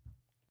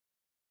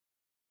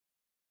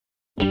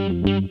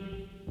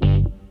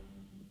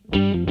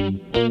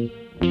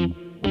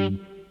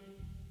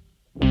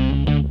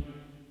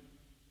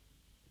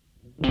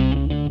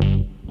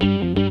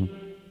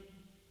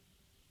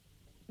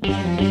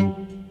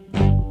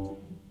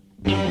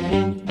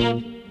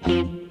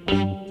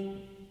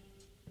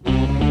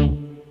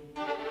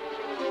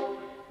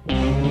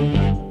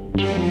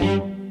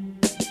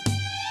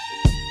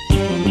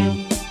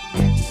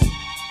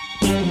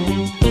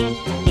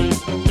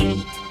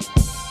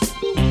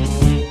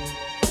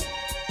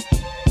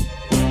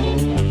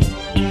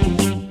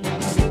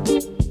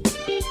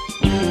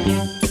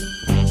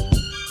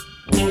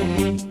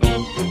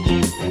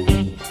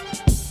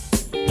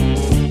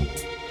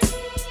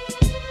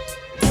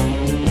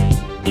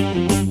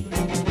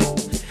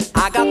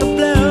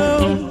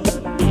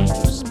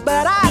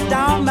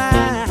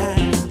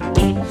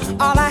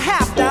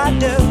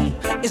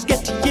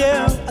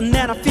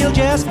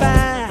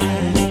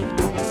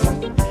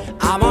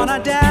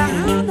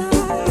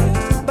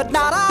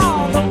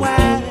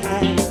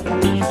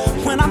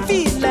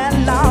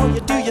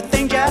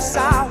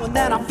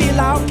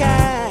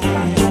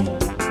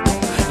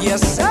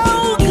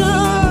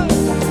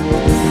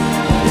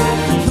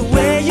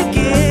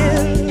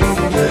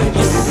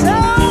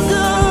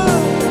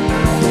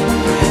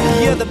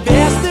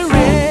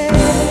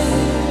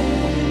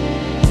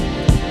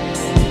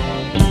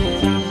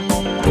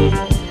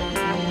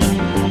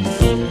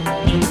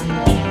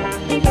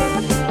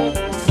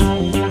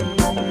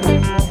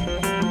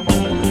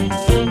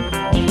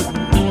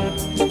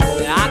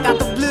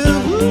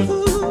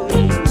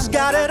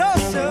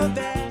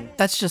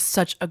 That's just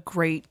such a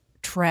great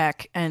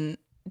track, and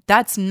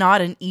that's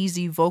not an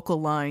easy vocal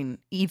line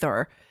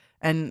either,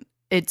 and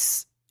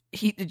he's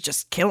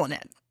just killing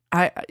it.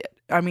 I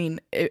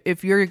mean,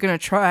 if you're gonna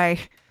try,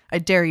 I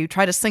dare you,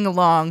 try to sing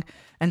along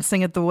and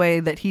sing it the way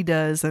that he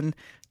does, and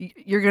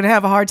you're gonna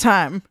have a hard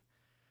time.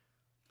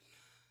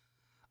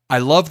 I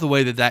love the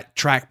way that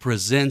track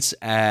presents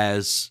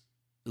as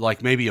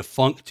like maybe a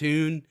funk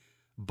tune,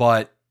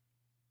 but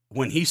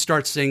when he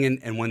starts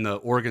singing and when the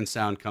organ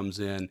sound comes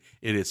in,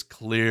 it is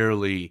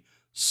clearly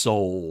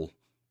soul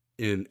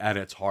at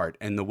its heart.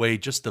 And the way,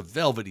 just the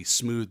velvety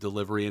smooth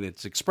delivery, and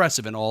it's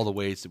expressive in all the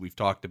ways that we've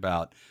talked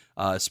about,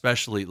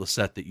 especially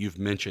Lisette that you've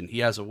mentioned. He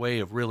has a way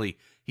of really,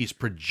 he's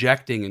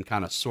projecting and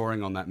kind of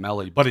soaring on that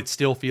melody, but it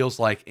still feels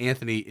like,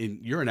 Anthony, in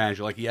your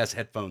analogy, like he has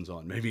headphones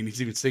on. Maybe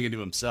he's even singing to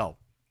himself.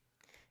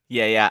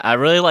 Yeah. I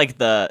really like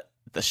the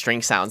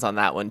string sounds on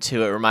that one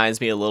too. It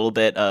reminds me a little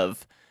bit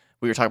of,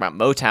 we were talking about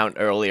Motown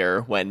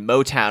earlier, when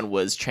Motown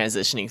was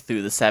transitioning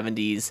through the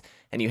 70s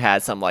and you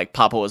had some like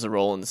Papa Was a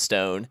Rolling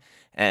Stone,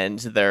 and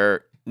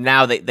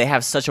they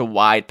have such a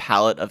wide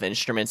palette of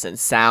instruments and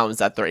sounds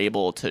that they're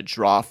able to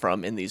draw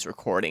from in these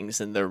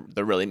recordings, and they're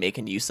really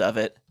making use of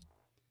it.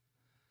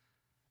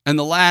 And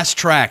the last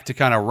track to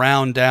kind of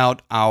round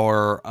out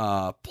our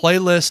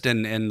playlist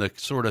and the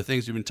sort of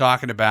things we've been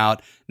talking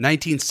about,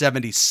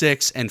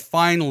 1976, and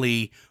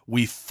finally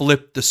we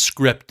flipped the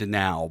script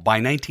now. By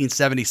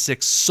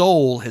 1976,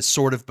 soul has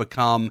sort of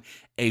become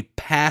a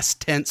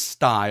past tense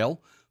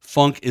style.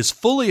 Funk is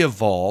fully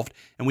evolved,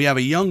 and we have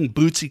a young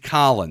Bootsy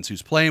Collins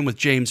who's playing with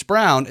James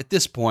Brown at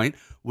this point,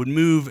 would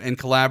move and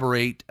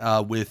collaborate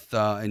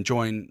and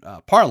join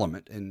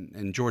Parliament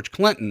and George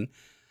Clinton.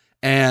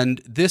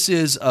 And this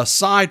is a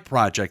side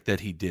project that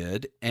he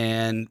did,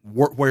 and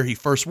where he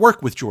first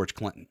worked with George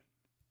Clinton.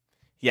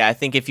 Yeah, I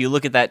think if you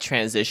look at that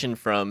transition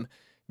from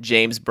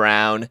James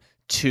Brown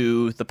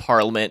to the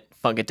Parliament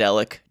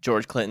Funkadelic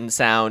George Clinton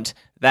sound,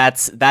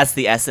 That's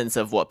the essence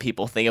of what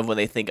people think of when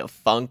they think of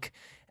funk,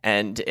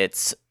 and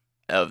it's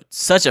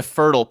such a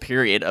fertile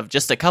period of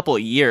just a couple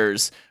of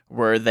years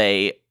where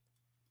they,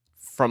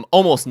 from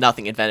almost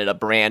nothing, invented a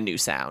brand new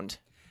sound.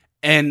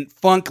 And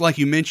funk, like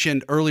you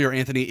mentioned earlier,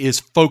 Anthony, is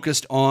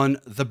focused on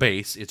the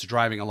bass. It's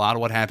driving a lot of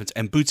what happens.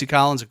 And Bootsy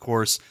Collins, of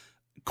course,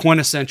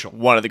 quintessential.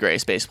 One of the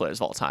greatest bass players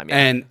of all time.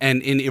 Yeah.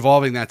 And in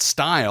evolving that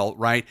style,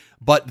 right?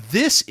 But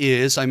this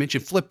is, I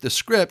mentioned Flip the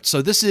Script,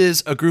 so this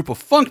is a group of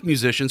funk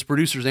musicians,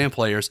 producers and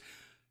players,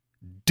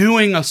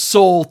 doing a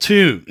soul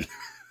tune.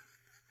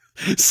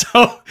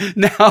 So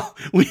now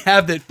we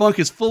have that funk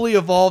is fully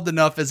evolved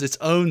enough as its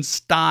own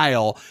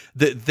style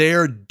that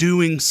they're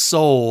doing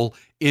soul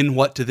in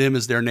what to them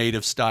is their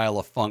native style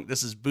of funk.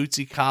 This is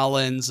Bootsy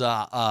Collins,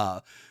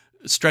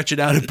 Stretch It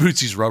Out in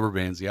Bootsy's Rubber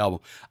Band's the album.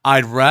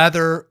 I'd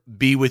Rather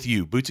Be With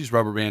You, Bootsy's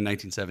Rubber Band,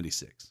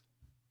 1976.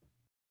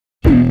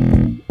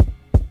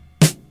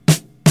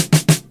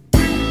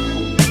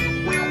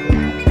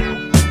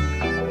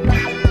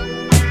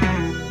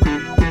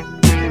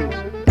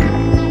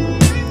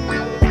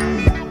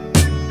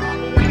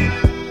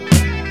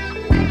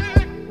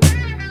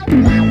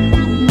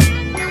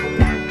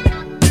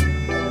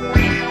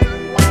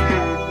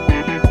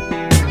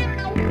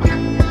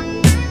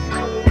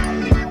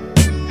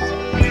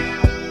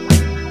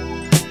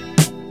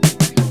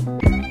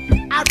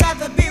 I'd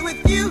rather be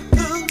with you,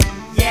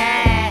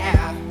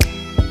 yeah.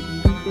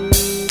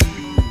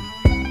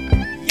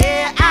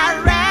 Yeah,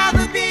 I'd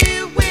rather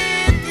be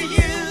with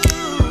you.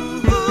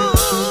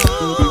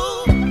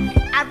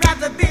 I'd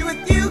rather be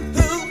with you,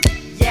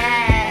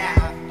 yeah.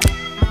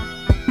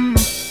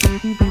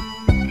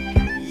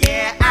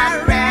 Yeah,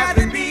 I'd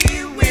rather be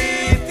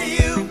with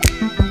you.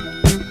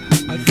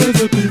 I'd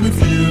rather be with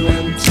you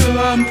until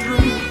I'm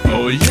through.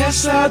 Oh,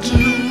 yes, I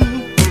do.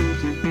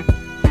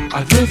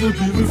 I'd rather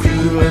be with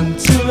you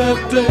until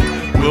that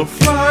day will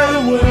fly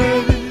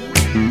away.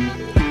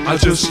 I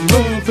just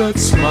love that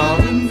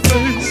smiling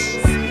face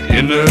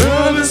in the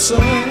early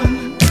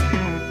sun.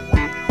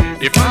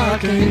 If I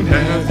can't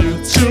have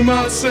you to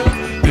myself,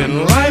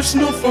 then life's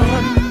no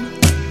fun.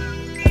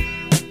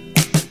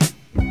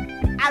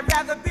 I'd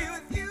rather be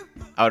with you.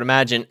 I would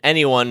imagine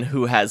anyone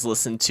who has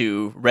listened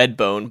to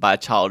Redbone by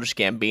Childish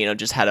Gambino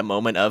just had a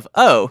moment of,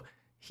 oh,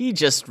 he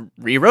just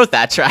rewrote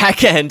that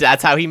track and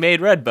that's how he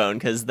made Redbone,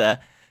 because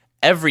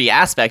every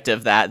aspect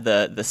of that,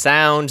 the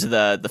sound,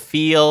 the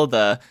feel,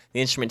 the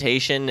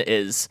instrumentation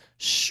is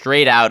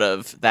straight out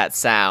of that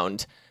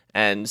sound.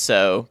 And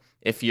so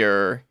if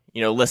you're,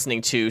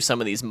 listening to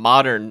some of these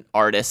modern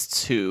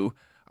artists who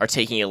are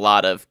taking a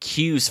lot of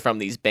cues from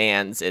these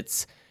bands,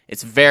 it's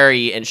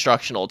very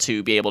instructional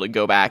to be able to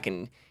go back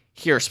and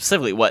hear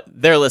specifically what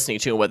they're listening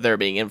to and what they're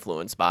being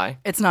influenced by.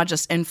 It's not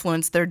just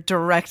influence, they're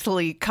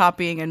directly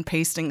copying and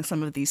pasting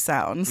some of these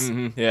sounds.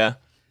 Mm-hmm. Yeah.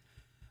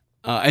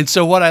 And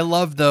so what I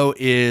love though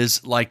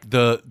is like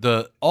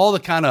the all the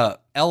kind of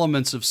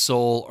elements of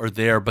soul are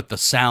there, but the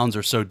sounds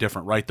are so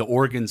different, right? The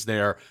organ's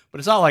there, but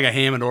it's not like a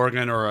Hammond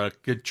organ or a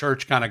good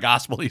church kind of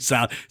gospel-y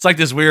sound. It's like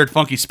this weird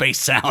funky space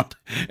sound,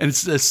 and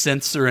it's the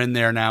synths are in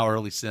there now,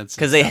 early synths.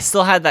 Because they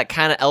still had that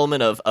kind of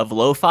element of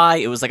lo-fi.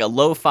 It was like a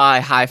lo-fi,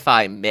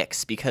 hi-fi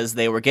mix because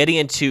they were getting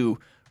into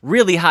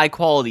really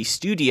high-quality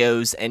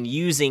studios and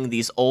using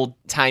these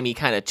old-timey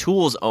kind of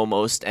tools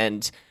almost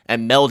and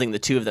melding the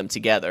two of them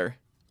together.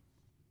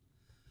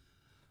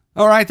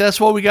 All right, that's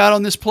what we got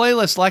on this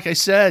playlist. Like I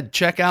said,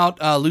 check out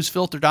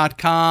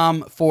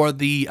loosefilter.com for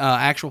the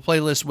actual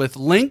playlist with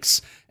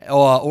links,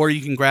 or you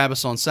can grab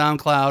us on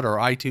SoundCloud or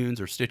iTunes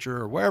or Stitcher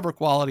or wherever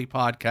quality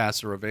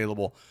podcasts are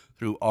available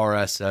through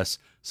RSS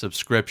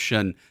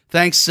subscription.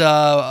 Thanks to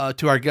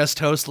our guest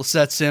host,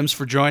 Lisette Sims,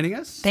 for joining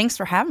us. Thanks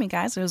for having me,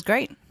 guys. It was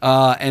great.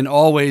 And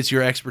always,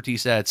 your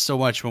expertise adds so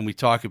much when we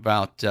talk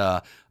about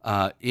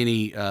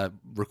any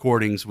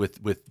recordings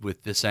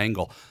with this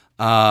angle.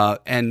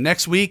 And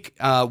next week,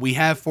 we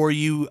have for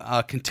you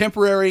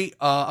contemporary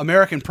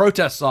American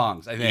protest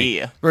songs, I think.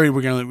 Yeah. We're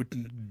going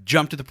to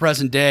jump to the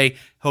present day.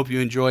 Hope you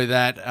enjoy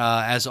that.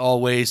 As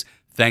always,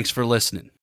 thanks for listening.